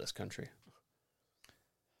who build this country.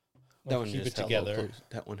 That one keep it together.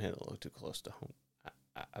 That one hit a little too close to home.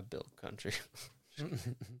 I build country.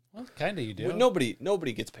 Well, kind of you do. Well,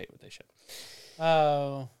 nobody gets paid what they should.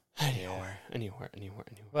 Oh. Anywhere.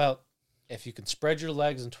 Well, if you can spread your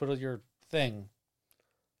legs and twiddle your thing,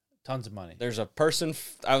 tons of money. There's a person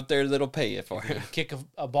out there that'll pay you for it. Kick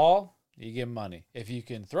a ball, you get money. If you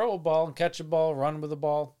can throw a ball and catch a ball, run with a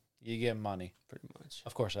ball, you get money. Pretty much.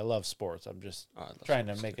 Of course, I love sports. I'm just trying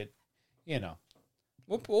to make it,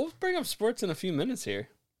 We'll bring up sports in a few minutes here.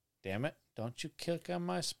 Damn it. Don't you kick on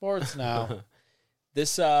my sports now.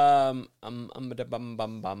 This, in the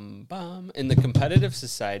competitive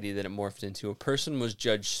society that it morphed into, a person was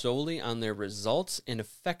judged solely on their results and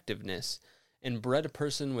effectiveness, and bred a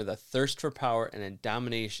person with a thirst for power and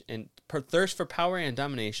domination,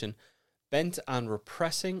 bent on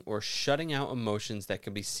repressing or shutting out emotions that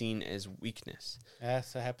can be seen as weakness.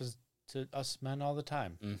 Yes, that happens to us men all the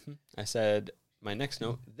time. Mm-hmm. I said, my next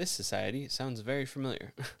note, this society sounds very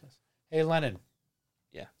familiar. Hey, Lennon.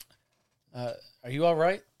 Yeah. Are you all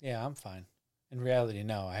right? Yeah, I'm fine. In reality,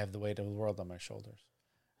 no. I have the weight of the world on my shoulders.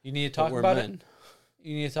 You need to talk about it?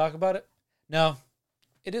 You need to talk about it? No.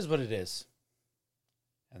 It is what it is.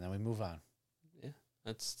 And then we move on. Yeah.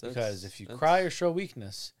 That's because if you cry or show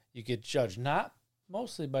weakness, you get judged not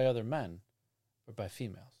mostly by other men, but by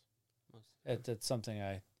females. That's something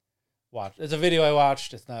I watched. It's a video I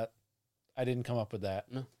watched. It's not. I didn't come up with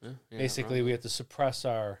that. No. Basically, we have to suppress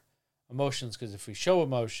our emotions because if we show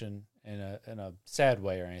emotion in a sad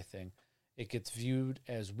way or anything, it gets viewed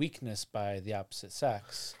as weakness by the opposite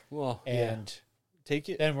sex. Well, and take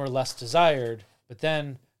it. Then we're less desired. But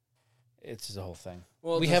then it's the whole thing.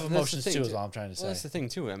 Well, we have emotions too. Is all I'm trying to say. That's the thing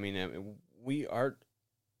too. I mean, we are.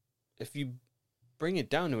 If you bring it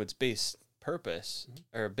down to its base purpose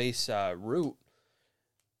or base root,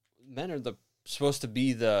 men are supposed to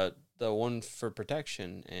be the one for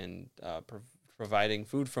protection and providing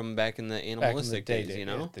food from back in the animalistic days,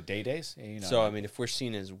 the day days. So I mean, if we're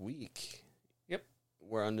seen as weak,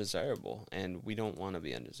 we're undesirable, and we don't want to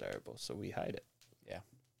be undesirable, so we hide it.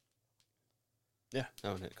 Yeah,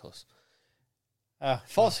 that one hit close.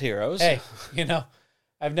 False heroes. Hey,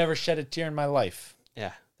 I've never shed a tear in my life.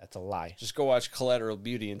 Yeah. That's a lie. Just go watch Collateral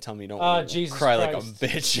Beauty and tell me you don't cry like a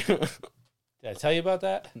bitch. Did I tell you about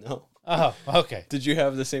that? No. Oh, okay. Did you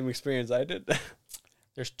have the same experience I did?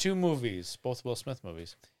 There's 2 movies, both Will Smith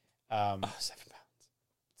movies. 7 pounds.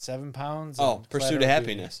 7 pounds. Oh, Pursuit of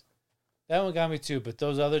Happiness. That one got me too, but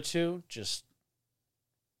those other 2 just.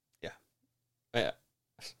 Yeah. Yeah.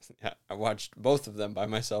 I watched both of them by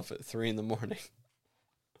myself at 3 a.m.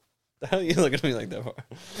 The hell are you looking at me like that for?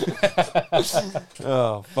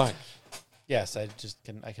 Oh, fuck. Yes, I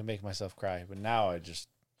can make myself cry, but now actually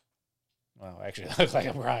I look like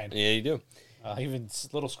I'm crying. Yeah, you do. Even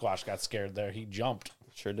Little Squash got scared there. He jumped.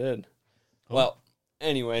 Sure did. Oh. Well,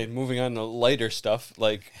 anyway, moving on to lighter stuff,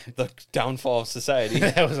 like the downfall of society.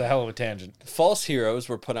 That was a hell of a tangent. False heroes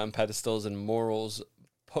were put on pedestals and morals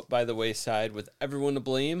put by the wayside with everyone to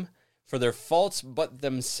blame for their faults but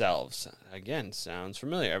themselves. Again, sounds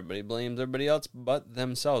familiar. Everybody blames everybody else but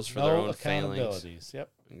themselves for their own failings. Yep.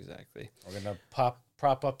 Exactly. We're going to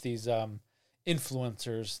prop up these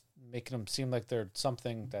influencers, making them seem like they're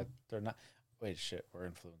something that they're not. Wait, shit, we're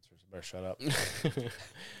influencers. I better shut up.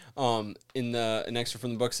 An extra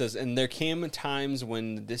from the book says, and there came times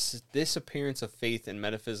when this disappearance of faith in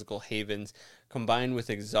metaphysical havens, combined with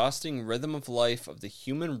exhausting rhythm of life of the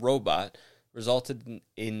human robot, resulted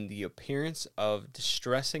in the appearance of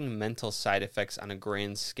distressing mental side effects on a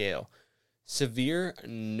grand scale. Severe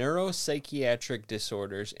neuropsychiatric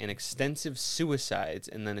disorders and extensive suicides,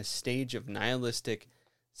 and then a stage of nihilistic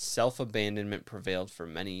self-abandonment prevailed for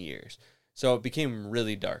many years. So it became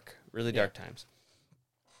really dark times.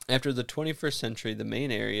 After the 21st century, the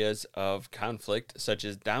main areas of conflict, such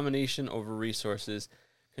as domination over resources,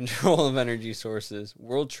 control of energy sources,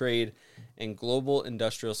 world trade, and global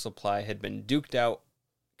industrial supply had been duked out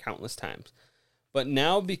countless times. But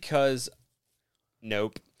now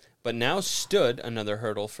But now stood another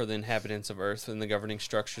hurdle for the inhabitants of Earth and the governing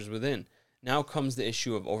structures within. Now comes the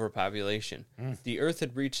issue of overpopulation. The Earth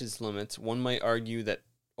had reached its limits. One might argue that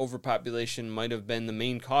overpopulation might have been the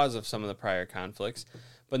main cause of some of the prior conflicts,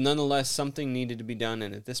 but nonetheless, something needed to be done,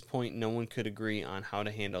 and at this point, no one could agree on how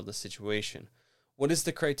to handle the situation. What is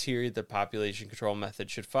the criteria the population control method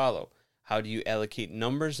should follow? How do you allocate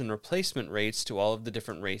numbers and replacement rates to all of the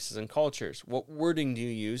different races and cultures? What wording do you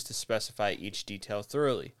use to specify each detail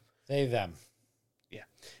thoroughly? They, them. Yeah.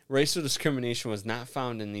 Racial discrimination was not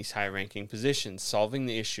found in these high-ranking positions, solving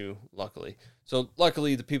the issue, luckily. So,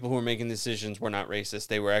 luckily, the people who were making decisions were not racist.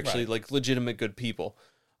 They were actually, legitimate good people.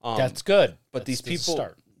 That's good. But these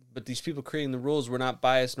people creating the rules were not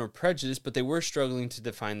biased nor prejudiced, but they were struggling to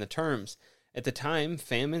define the terms. At the time,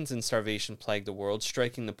 famines and starvation plagued the world,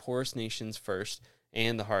 striking the poorest nations first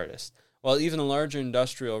and the hardest. While even the larger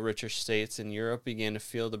industrial, richer states in Europe began to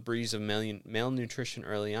feel the breeze of malnutrition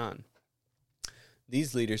early on.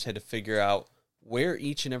 These leaders had to figure out where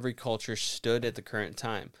each and every culture stood at the current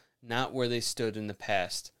time, not where they stood in the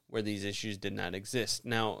past, where these issues did not exist.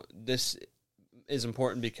 Now, this is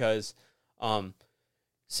important because,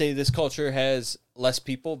 say this culture has less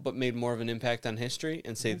people but made more of an impact on history,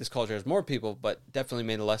 and say this culture has more people but definitely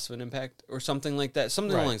made less of an impact, or something like that.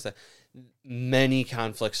 Something along that. Many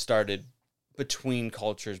conflicts started between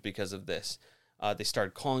cultures because of this. They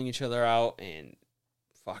started calling each other out, and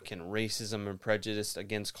fucking racism and prejudice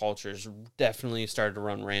against cultures definitely started to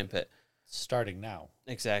run rampant. Starting now.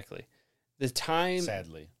 Exactly.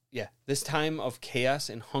 Sadly. Yeah. This time of chaos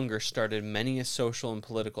and hunger started many a social and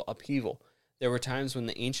political upheaval. There were times when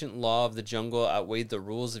the ancient law of the jungle outweighed the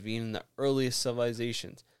rules of even the earliest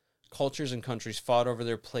civilizations. Cultures and countries fought over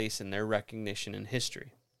their place and their recognition in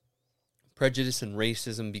history. Prejudice and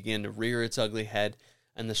racism began to rear its ugly head,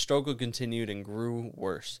 and the struggle continued and grew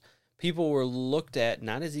worse. People were looked at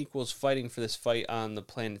not as equals fighting for this fight on the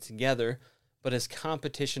planet together, but as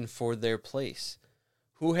competition for their place.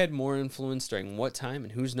 Who had more influence during what time,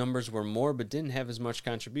 and whose numbers were more but didn't have as much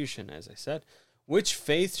contribution, as I said. Which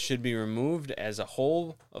faith should be removed as a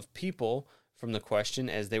whole of people from the question,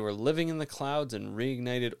 as they were living in the clouds and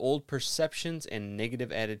reignited old perceptions and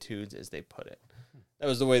negative attitudes, as they put it. That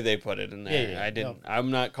was the way they put it in there. I'm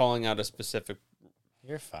not calling out a specific.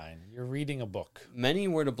 You're fine. You're reading a book. Many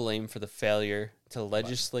were to blame for the failure to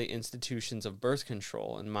legislate institutions of birth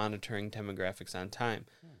control and monitoring demographics on time.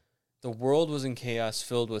 The world was in chaos,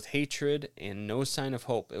 filled with hatred and no sign of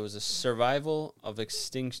hope. It was survival or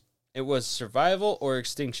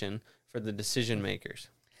extinction for the decision makers.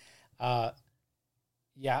 That's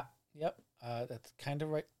kind of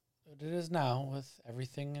right. What it is now with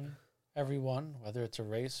everything and everyone, whether it's a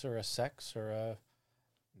race or a sex or a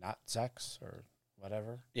not sex or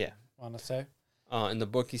whatever. Yeah. Want to say? In the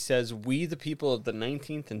book, he says, "We, the people of the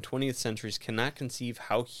 19th and 20th centuries, cannot conceive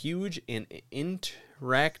how huge and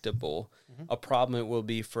intractable a problem it will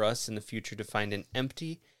be for us in the future to find an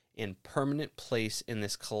empty and permanent place in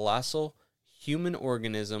this colossal human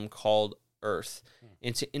organism called Earth,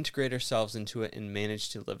 and to integrate ourselves into it and manage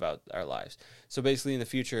to live out our lives." So basically, in the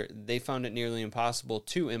future, they found it nearly impossible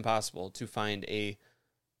to find a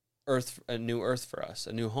new Earth for us,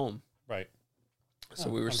 a new home. Right. So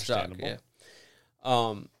we were stuck. Yeah.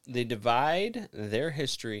 They divide their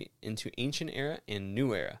history into ancient era and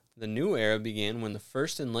new era. The new era began when the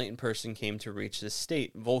first enlightened person came to reach this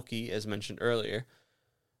state, Volki, as mentioned earlier.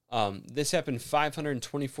 This happened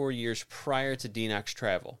 524 years prior to Enoch's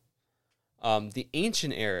travel. The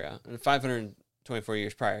ancient era, 524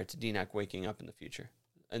 years prior to Enoch waking up in the future,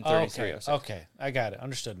 in 3306. Okay, I got it.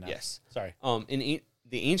 Understood now. Yes. Sorry. The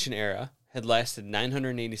ancient era had lasted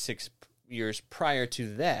 986 years prior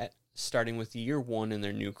to that, starting with year 1 in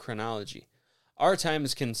their new chronology. Our time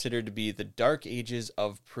is considered to be the dark ages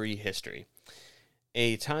of prehistory,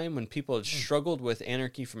 a time when people had struggled with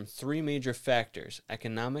anarchy from 3 major factors: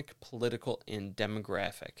 economic, political, and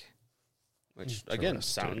demographic. Which, again,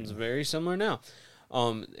 sounds very similar now.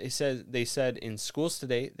 They said in schools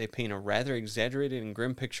today, they paint a rather exaggerated and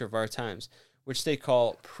grim picture of our times, which they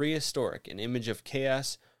call prehistoric, an image of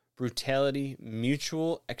chaos, brutality,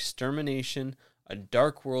 mutual extermination, a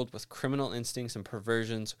dark world with criminal instincts and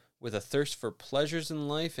perversions, with a thirst for pleasures in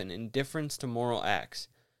life and indifference to moral acts,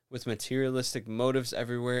 with materialistic motives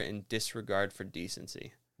everywhere and disregard for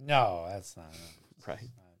decency. No, that's not right.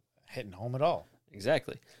 Not hitting home at all.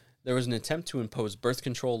 Exactly. There was an attempt to impose birth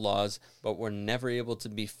control laws, but were never able to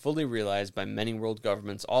be fully realized by many world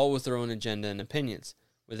governments, all with their own agenda and opinions.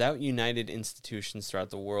 Without united institutions throughout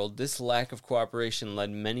the world, this lack of cooperation led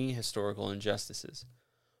many historical injustices.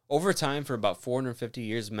 Over time, for about 450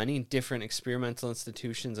 years, many different experimental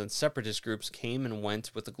institutions and separatist groups came and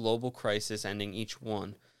went, with the global crisis ending each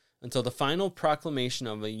one, until the final proclamation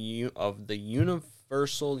of the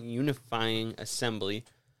Universal Unifying Assembly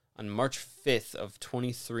on March 5th of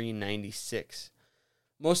 2396.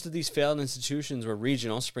 Most of these failed institutions were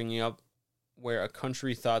regional, springing up where a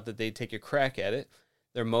country thought that they'd take a crack at it.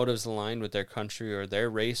 Their motives aligned with their country or their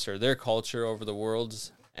race or their culture over the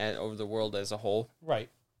world as a whole. Right.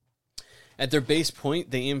 At their base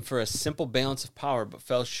point, they aimed for a simple balance of power, but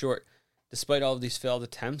fell short. Despite all of these failed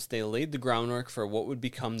attempts, they laid the groundwork for what would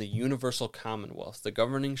become the Universal Commonwealth, the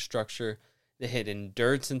governing structure that had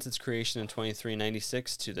endured since its creation in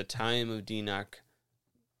 2396 to the time of Enoch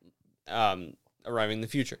arriving in the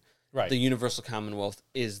future. Right. The Universal Commonwealth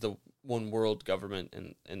is the one world government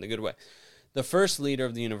in the good way. The first leader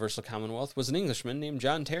of the Universal Commonwealth was an Englishman named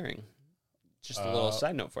John Terring. Just a little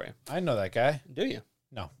side note for you. I know that guy. Do you?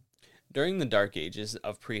 No. During the dark ages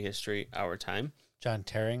of prehistory, our time. John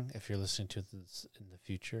Terring, if you're listening to this in the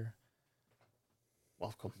future,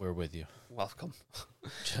 welcome. We're with you. Welcome.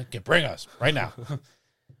 Bring us right now.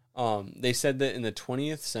 They said that in the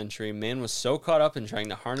 20th century, man was so caught up in trying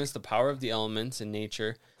to harness the power of the elements in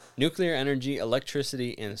nature, nuclear energy,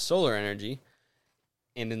 electricity, and solar energy,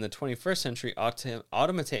 and in the 21st century,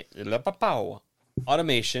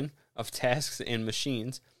 automation of tasks and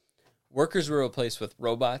machines, workers were replaced with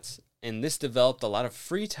robots, and this developed a lot of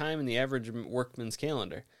free time in the average workman's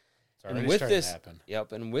calendar. It's already starting to happen.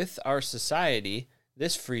 Yep, and with our society,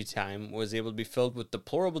 this free time was able to be filled with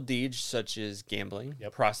deplorable deeds such as gambling,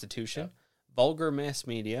 prostitution, vulgar mass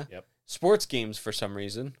media, sports games for some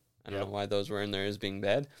reason. I don't know why those were in there as being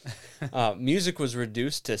bad. Music was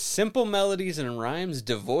reduced to simple melodies and rhymes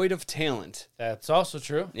devoid of talent. That's also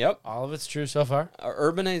true. Yep. All of it's true so far.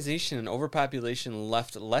 Urbanization and overpopulation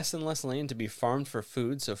left less and less land to be farmed for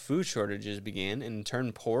food, so food shortages began, and in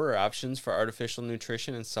turn poorer options for artificial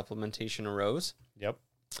nutrition and supplementation arose. Yep.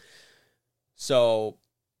 So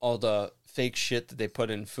all the fake shit that they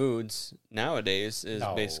put in foods nowadays is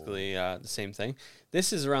basically the same thing.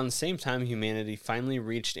 This is around the same time humanity finally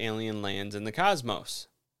reached alien lands in the cosmos.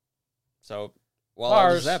 So while all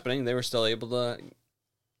this was happening, they were still able to,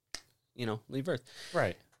 leave Earth.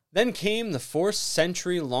 Right. Then came the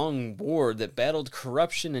 4-century-long war that battled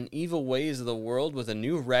corruption and evil ways of the world with a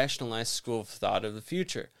new rationalized school of thought of the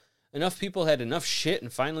future. Enough people had enough shit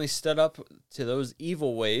and finally stood up to those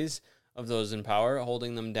evil ways of those in power,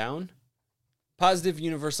 holding them down. Positive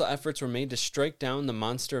universal efforts were made to strike down the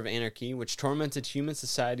monster of anarchy, which tormented human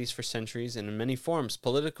societies for centuries and in many forms: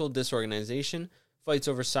 political disorganization, fights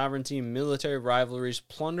over sovereignty, military rivalries,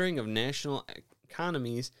 plundering of national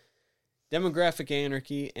economies, demographic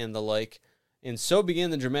anarchy, and the like. And so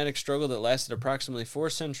began the dramatic struggle that lasted approximately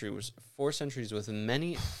 4 centuries with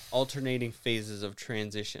many alternating phases of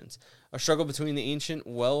transitions. A struggle between the ancient,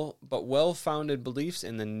 well-founded beliefs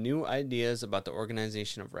and the new ideas about the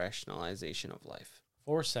organization of rationalization of life.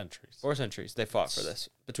 4 centuries. 4 centuries. They fought for this.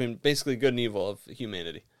 Between basically good and evil of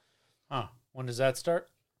humanity. Huh. When does that start?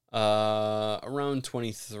 Around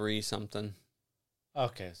 23-something.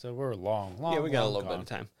 Okay, so we're long. Yeah, we got a little bit of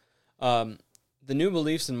time. The new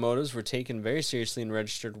beliefs and motives were taken very seriously and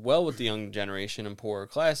registered well with the young generation and poorer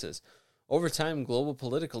classes. Over time, global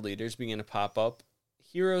political leaders began to pop up,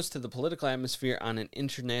 heroes to the political atmosphere on an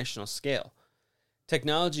international scale.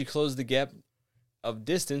 Technology closed the gap of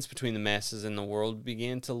distance between the masses and the world,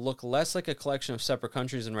 began to look less like a collection of separate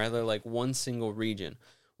countries and rather like one single region.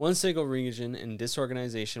 One single region in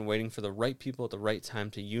disorganization waiting for the right people at the right time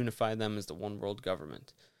to unify them as the one world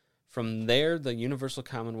government. From there, the Universal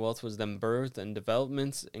Commonwealth was then birthed, and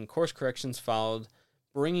developments and course corrections followed,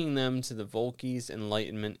 bringing them to the Volki's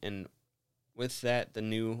Enlightenment, and with that, the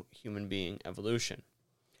new human being evolution.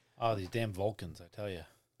 Oh, these damn Vulcans, I tell you.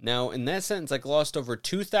 Now, in that sentence, I glossed over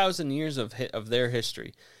 2,000 years of their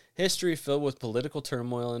history. History filled with political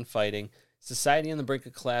turmoil and fighting, society on the brink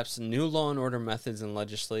of collapse, new law and order methods and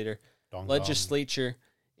legislature,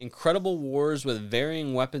 incredible wars with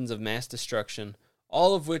varying weapons of mass destruction,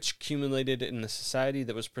 all of which accumulated in the society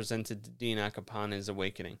that was presented to Enoch upon his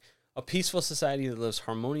awakening. A peaceful society that lives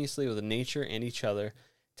harmoniously with nature and each other,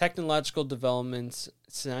 technological developments,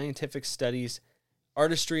 scientific studies,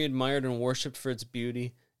 artistry admired and worshipped for its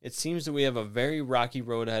beauty. It seems that we have a very rocky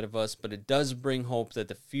road ahead of us, but it does bring hope that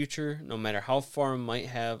the future, no matter how far, might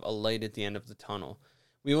have a light at the end of the tunnel.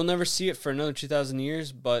 We will never see it for another 2,000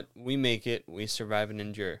 years, but we make it, we survive and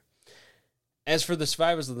endure. As for the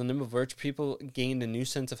survivors of the Nimble-Virch, people gained a new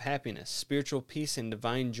sense of happiness, spiritual peace, and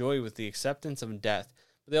divine joy with the acceptance of death.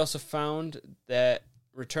 But but they also found that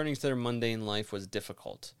returning to their mundane life was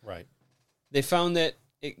difficult. Right. They found that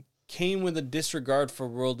it came with a disregard for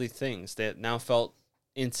worldly things that now felt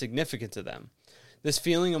insignificant to them. This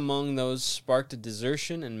feeling among those sparked a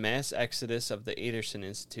desertion and mass exodus of the Anderson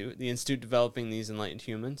Institute, the institute developing these enlightened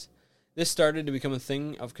humans. This started to become a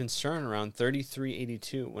thing of concern around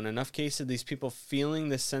 3382, when enough cases of these people feeling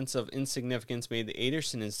this sense of insignificance made the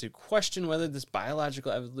Anderson Institute question whether this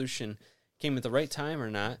biological evolution came at the right time or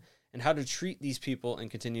not, and how to treat these people and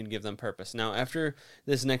continue to give them purpose. Now, after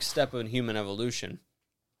this next step in human evolution,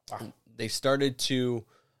 they started to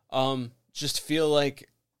just feel like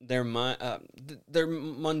their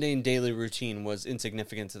mundane daily routine was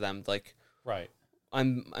insignificant to them. Like, right,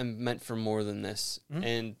 I'm meant for more than this,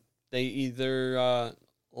 and they either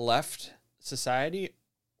left society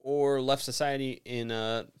in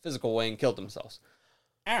a physical way and killed themselves.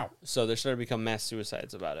 Ow! So there started to become mass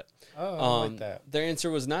suicides about it. Oh, I like that. Their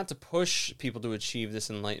answer was not to push people to achieve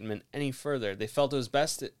this enlightenment any further. They felt it was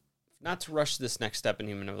best not to rush this next step in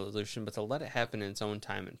human evolution, but to let it happen in its own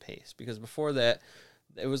time and pace. Because before that,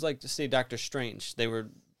 it was like, to say, Doctor Strange. They were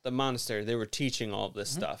the monastery. They were teaching all of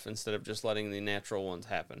this stuff instead of just letting the natural ones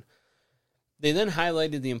happen. They then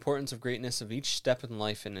highlighted the importance of greatness of each step in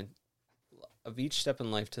life to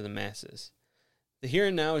the masses. The here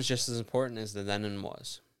and now is just as important as the then and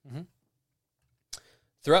was.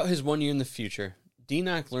 Throughout his 1 year in the future,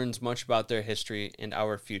 Enoch learns much about their history and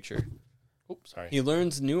our future. He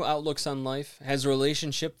learns new outlooks on life, has a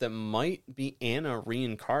relationship that might be Anna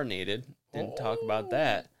reincarnated. Didn't talk about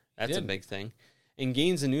that. That's a big thing. And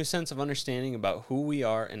gains a new sense of understanding about who we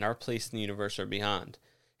are and our place in the universe or beyond.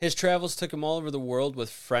 His travels took him all over the world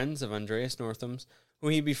with friends of Andreas Northam's, who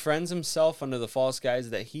he befriends himself under the false guise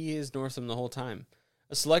that he is Northam the whole time.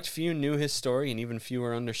 A select few knew his story, and even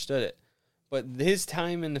fewer understood it. But his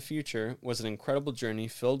time in the future was an incredible journey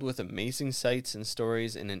filled with amazing sights and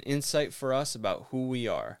stories and an insight for us about who we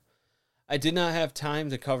are. I did not have time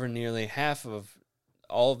to cover nearly half of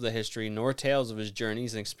all of the history nor tales of his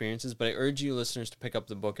journeys and experiences, but I urge you listeners to pick up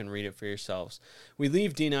the book and read it for yourselves. We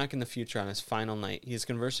leave Enoch in the future on his final night. He is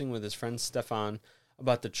conversing with his friend Stefan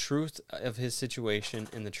about the truth of his situation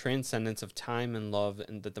and the transcendence of time and love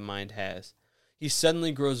that the mind has. He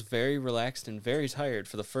suddenly grows very relaxed and very tired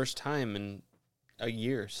for the first time in a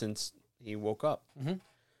year since he woke up.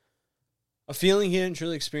 A feeling he hadn't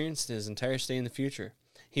truly experienced in his entire stay in the future.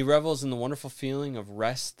 He revels in the wonderful feeling of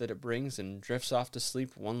rest that it brings and drifts off to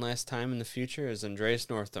sleep one last time in the future as Andreas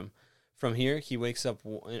Northam. From here, he wakes up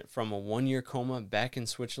from a 1 year coma back in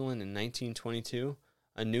Switzerland in 1922,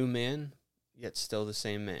 a new man, yet still the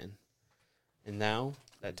same man. And now,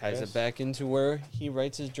 that ties it back into where he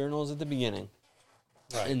writes his journals at the beginning.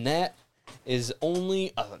 Right. And that is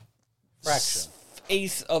only a fraction,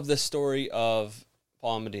 eighth of the story of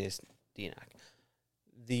Paul Amadeus Enoch.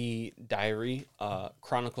 The diary,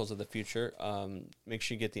 Chronicles of the Future, make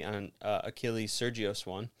sure you get the Achilles Sergios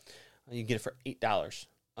one. You can get it for $8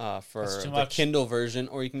 for the Kindle version,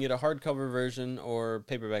 or you can get a hardcover version or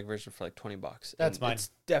paperback version for like $20. That's mine. It's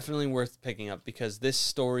definitely worth picking up because this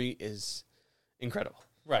story is incredible.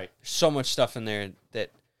 Right. There's so much stuff in there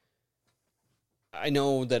that I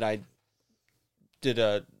know that I did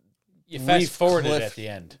a you fast forwarded at the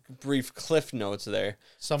end. Brief cliff notes there.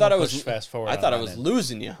 Someone pushed fast forward. I thought I was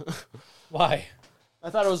losing you. Why? I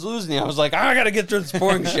thought I was losing you. I was like, I got to get through this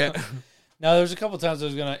boring shit. Now, there was a couple times I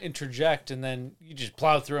was going to interject, and then you just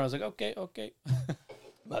plowed through. I was like, okay.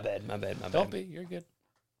 My bad. Don't be. You're good.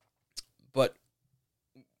 But,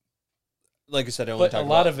 like I said, I only talked a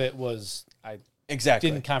lot of it was I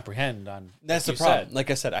didn't comprehend on. That's the problem.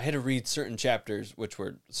 Like I said, I had to read certain chapters, which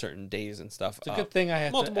were certain days and stuff. It's a good thing I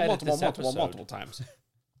had multiple times.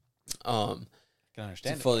 Can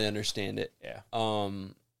understand to fully understand it. Yeah.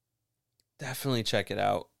 Definitely check it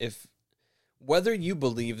out. Whether you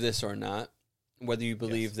believe this or not, whether you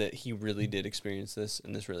believe that he really did experience this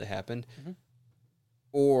and this really happened,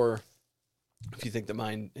 or if you think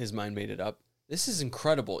his mind made it up, this is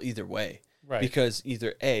incredible either way. Right. Because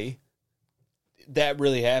either A, that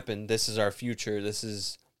really happened, this is our future, this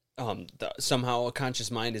is somehow a conscious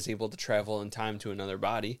mind is able to travel in time to another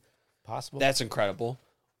body. Possible. That's incredible.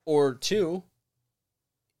 Or two,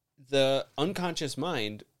 the unconscious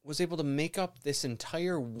mind was able to make up this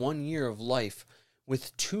entire 1 year of life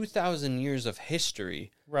with 2,000 years of history.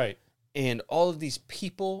 Right. And all of these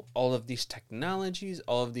people, all of these technologies,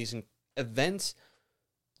 all of these events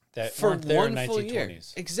that for weren't there one in full 1920s. year.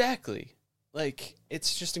 Exactly. Like,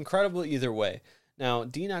 it's just incredible either way. Now,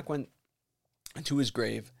 Enoch went to his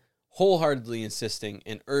grave wholeheartedly insisting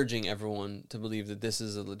and urging everyone to believe that this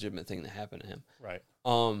is a legitimate thing that happened to him. Right.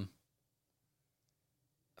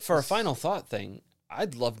 For a final thought thing,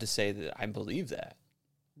 I'd love to say that I believe that.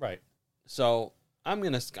 Right. So I'm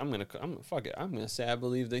gonna fuck it. I'm gonna say I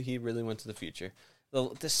believe that he really went to the future.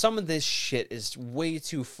 Some of this shit is way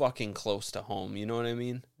too fucking close to home. You know what I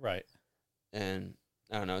mean? Right. And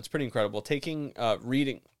I don't know. It's pretty incredible.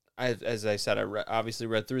 Reading, as I said, obviously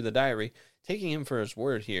read through the diary. Taking him for his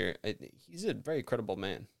word here, he's a very credible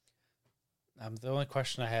man. The only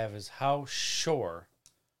question I have is how sure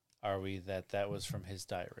are we that was from his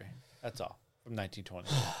diary? That's all, from 1920.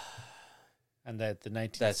 And that the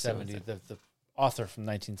 1970, the author from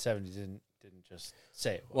 1970 didn't just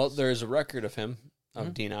say it was. Well, there is a record of him,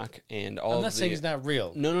 of Enoch, and all I'm not saying he's not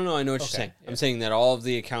real. No, I know what you're saying. Yeah. I'm saying that all of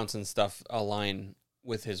the accounts and stuff align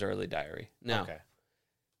with his early diary. Now,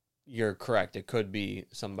 you're correct. It could be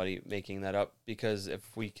somebody making that up, because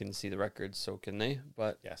if we can see the records, so can they.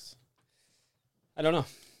 But yes. I don't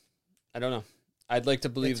know. I'd like to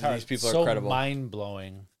believe that these people are credible. So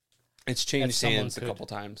mind-blowing. It's changed hands a couple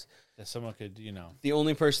times. That someone could, The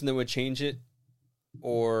only person that would change it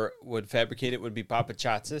or would fabricate it would be Papa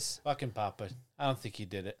Chatsis. Fucking Papa. I don't think he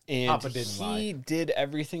did it. And Papa didn't lie. He did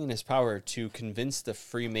everything in his power to convince the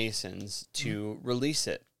Freemasons to release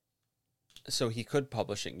it so he could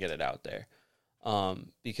publish it and get it out there.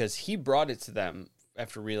 Because he brought it to them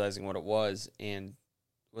after realizing what it was and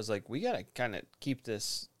was like, we got to kind of keep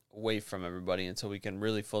this away from everybody until we can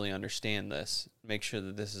really fully understand this. Make sure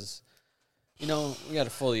that this is, we got to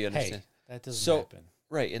fully understand. Hey, that doesn't happen.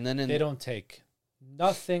 Right, and then they don't take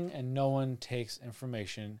nothing, and no one takes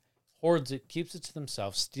information, hoards it, keeps it to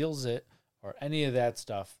themselves, steals it, or any of that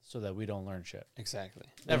stuff so that we don't learn shit. Exactly.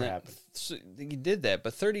 Never happened. So he did that,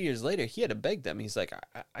 but 30 years later, he had to beg them. He's like,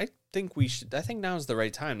 I think now's the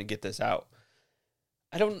right time to get this out.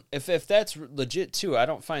 I don't, if that's legit too, I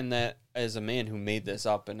don't find that as a man who made this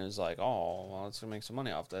up and is like, oh, well, let's make some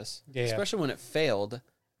money off this. Yeah, especially when it failed,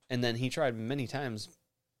 and then he tried many times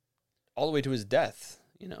all the way to his death,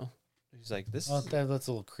 He's like, this is... That's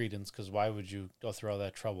a little credence, because why would you go through all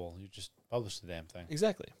that trouble? You just publish the damn thing.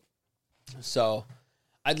 Exactly. So,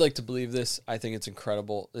 I'd like to believe this. I think it's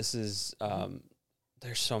incredible. This is,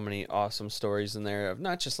 there's so many awesome stories in there of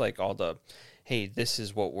not just like all the, hey, this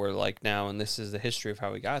is what we're like now, and this is the history of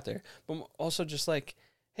how we got there, but also just like,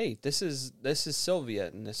 hey, this is Sylvia,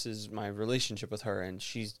 and this is my relationship with her, and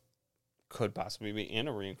she's could possibly be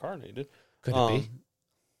Anna reincarnated. Could it be?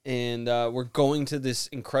 And we're going to this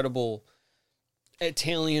incredible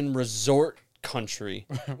Italian resort country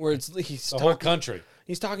where he's the whole country.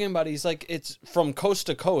 He's talking about, he's like, it's from coast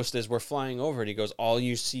to coast as we're flying over, and he goes, all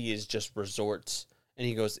you see is just resorts. And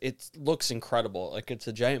he goes, it looks incredible. Like, it's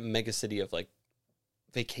a giant mega city of like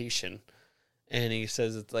vacation. And he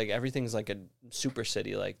says it's like everything's like a super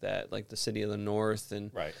city like that, like the city of the north. And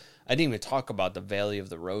right. I didn't even talk about the Valley of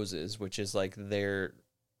the Roses, which is like their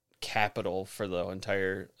capital for the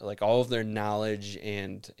entire, like all of their knowledge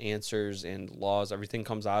and answers and laws, everything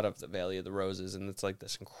comes out of the Valley of the Roses. And it's like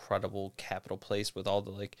this incredible capital place with all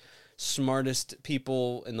the like smartest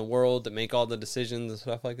people in the world that make all the decisions and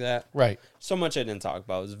stuff like that. Right. So much I didn't talk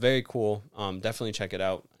about. It was very cool. Definitely check it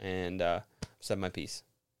out. And said my piece.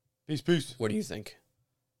 Peace. What do you think?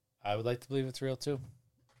 I would like to believe it's real too.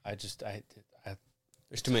 There's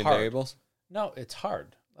too many variables. No, it's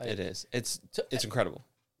hard. Like, it is. It's incredible.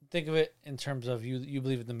 Think of it in terms of you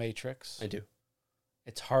believe in the Matrix. I do.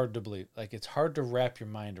 It's hard to believe. Like, it's hard to wrap your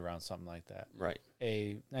mind around something like that. Right.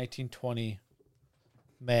 A 1920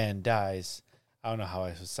 man dies. I don't know how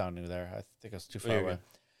I was sounding there. I think I was too far away.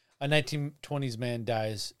 A 1920s man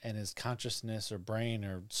dies, and his consciousness or brain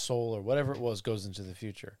or soul or whatever it was goes into the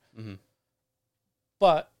future. Mm-hmm.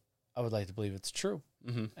 But I would like to believe it's true.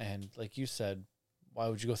 Mm-hmm. And like you said, why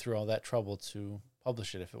would you go through all that trouble to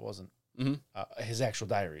publish it if it wasn't his actual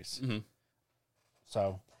diaries? Mm-hmm.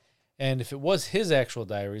 So, and if it was his actual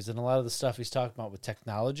diaries, then a lot of the stuff he's talking about with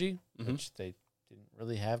technology, which they didn't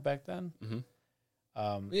really have back then, you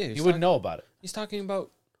wouldn't know about it. He's talking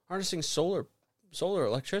about harnessing solar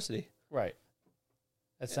electricity. Right.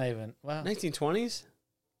 That's not even, 1920s?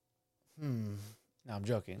 No, I'm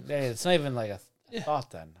joking. It's not even like a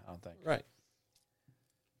thought then, I don't think. Right.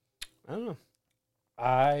 I don't know.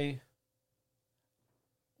 I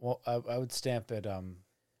would stamp it, I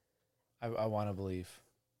want to believe.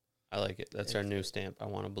 I like it. That's our new stamp. I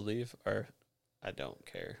want to believe, or I don't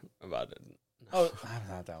care about it. Oh,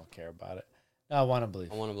 I don't care about it. No, I want to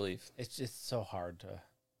believe. I want to believe. It's just so hard to.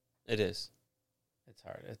 It is. It's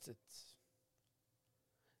hard. It's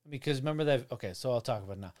because remember that. Okay, so I'll talk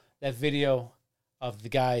about it now. That video of the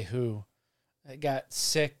guy who got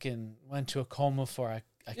sick and went to a coma for I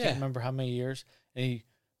can't remember how many years, and he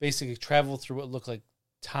basically traveled through what looked like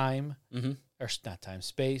time, or not time,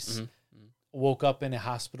 space. Woke up in a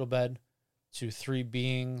hospital bed to 3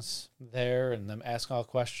 beings there and them asking all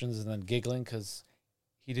questions and then giggling because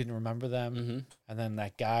he didn't remember them. And then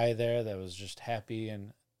that guy there that was just happy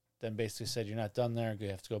and then basically said, "You're not done there. You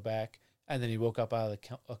have to go back." And then he woke up out of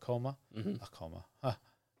a coma. A coma.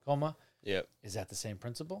 Coma. Yep. Is that the same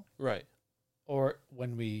principle? Right. Or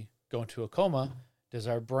when we go into a coma, does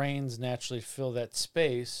our brains naturally fill that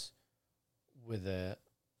space with a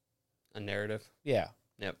narrative? Yeah.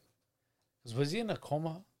 Yep. Because was he in a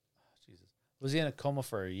coma? Jesus. Was he in a coma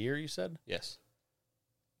for a year, you said? Yes.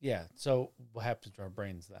 Yeah. So what happens to our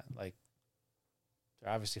brains then? Like,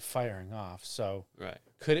 they're obviously firing off. So right.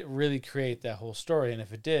 Could it really create that whole story? And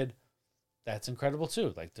if it did, that's incredible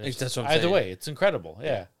too. Like, that's what I'm either saying. way, it's incredible.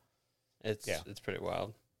 Yeah. It's pretty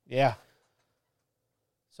wild. Yeah.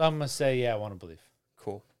 So I'm going to say, I want to believe.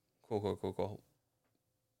 Cool.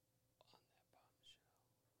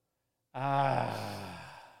 I'm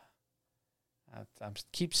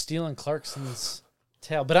keep stealing Clarkson's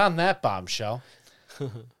tail. But on that bombshell,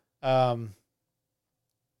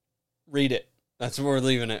 read it. That's where we're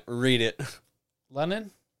leaving it. Read it.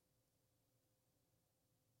 Lennon,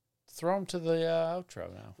 throw him to the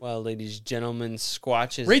outro now. Well, ladies and gentlemen,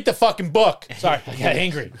 Squatches. Read the fucking book. Sorry, I get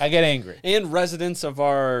angry. And residents of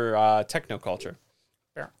our techno culture.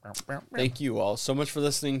 Thank you all so much for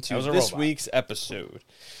listening to this week's episode.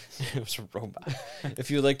 It was a robot.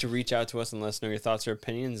 If you would like to reach out to us and let us know your thoughts or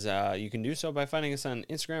opinions, you can do so by finding us on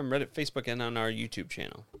Instagram, Reddit, Facebook, and on our YouTube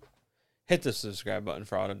channel. Hit the subscribe button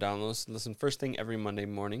for auto downloads. Listen first thing every Monday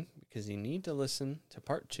morning because you need to listen to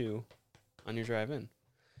part 2 on your drive in.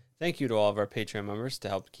 Thank you to all of our Patreon members to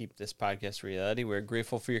help keep this podcast a reality. We're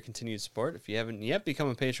grateful for your continued support. If you haven't yet become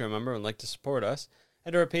a Patreon member and would like to support us,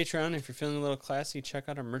 head to our Patreon. If you're feeling a little classy, check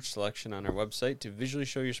out our merch selection on our website to visually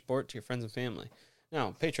show your support to your friends and family.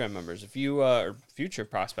 Now, Patreon members, if you are future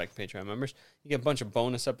prospect Patreon members, you get a bunch of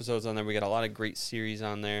bonus episodes on there. We got a lot of great series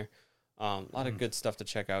on there. A lot of good stuff to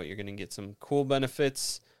check out. You're going to get some cool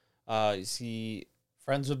benefits. You see...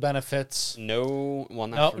 Friends with benefits. No. Well,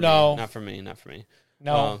 not for me.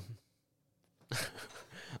 No.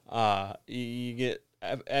 You get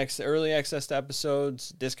early access to episodes,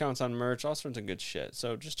 discounts on merch, all sorts of good shit.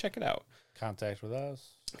 So just check it out. Contact with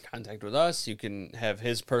us. You can have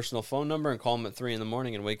his personal phone number and call him at 3 a.m.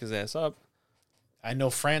 and wake his ass up. I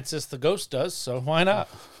know Francis the Ghost does, so why not?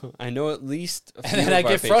 I know at least a few and then I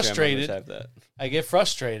get frustrated. Have that. I get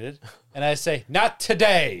frustrated, and I say, "Not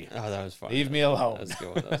today." Oh, that was fun. Leave me alone. That was a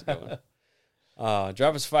good one.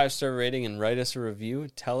 Drop us a 5-star rating and write us a review.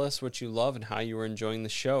 Tell us what you love and how you are enjoying the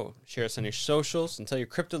show. Share us on your socials and tell your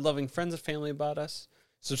cryptid-loving friends and family about us.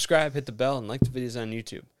 Subscribe, hit the bell, and like the videos on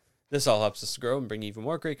YouTube. This all helps us to grow and bring even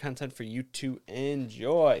more great content for you to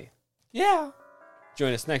enjoy. Yeah.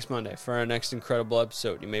 Join us next Monday for our next incredible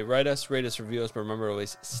episode. You may write us, rate us, review us, but remember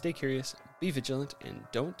always stay curious, be vigilant, and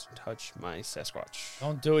don't touch my Sasquatch.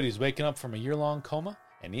 Don't do it. He's waking up from a year-long coma,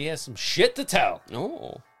 and he has some shit to tell.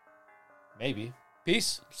 Oh. Maybe.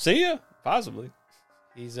 Peace. See ya. Possibly.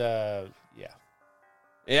 He's, yeah.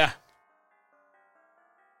 Yeah.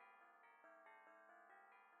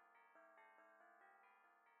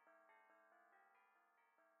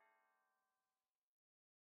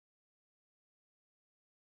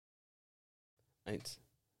 Eins,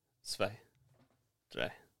 zwei, drei,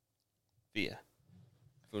 vier,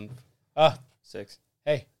 fünf, 6,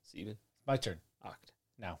 hey, 7, my turn. 8,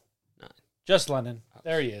 Now. 9. Just Lennon.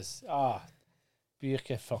 There he is.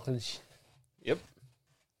 Beautiful. Yep.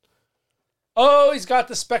 Oh, he's got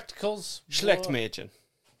the spectacles. Schlechtmädchen.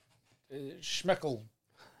 Schmeckel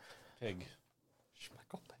pig.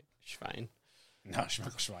 Schwein. No,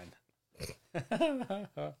 Schmeckelschwein.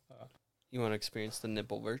 You want to experience the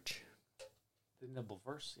nipple virch? The nipple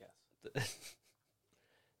verse, yes.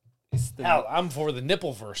 Hell, I'm for the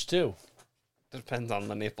nipple verse too. Depends on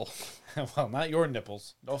the nipple. Well, not your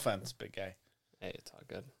nipples. No offense, big guy. Hey, it's all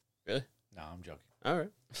good. Really? No, I'm joking. All right.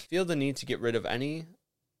 Feel the need to get rid of any...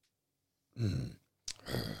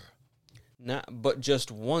 but just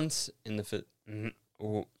once in the...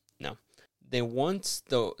 Oh, no. They once,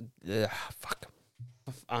 though... fuck.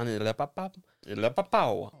 Oh, this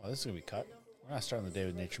is going to be cut. We're not starting the day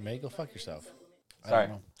with Nature May. Go fuck yourself. Sorry. I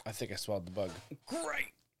don't know. I think I swallowed the bug.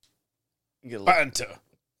 Great. Get Banter.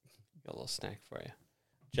 Got a little snack for you.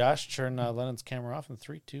 Josh, turn Lennon's camera off in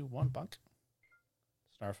 3, 2, 1, bunk.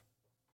 Snarf.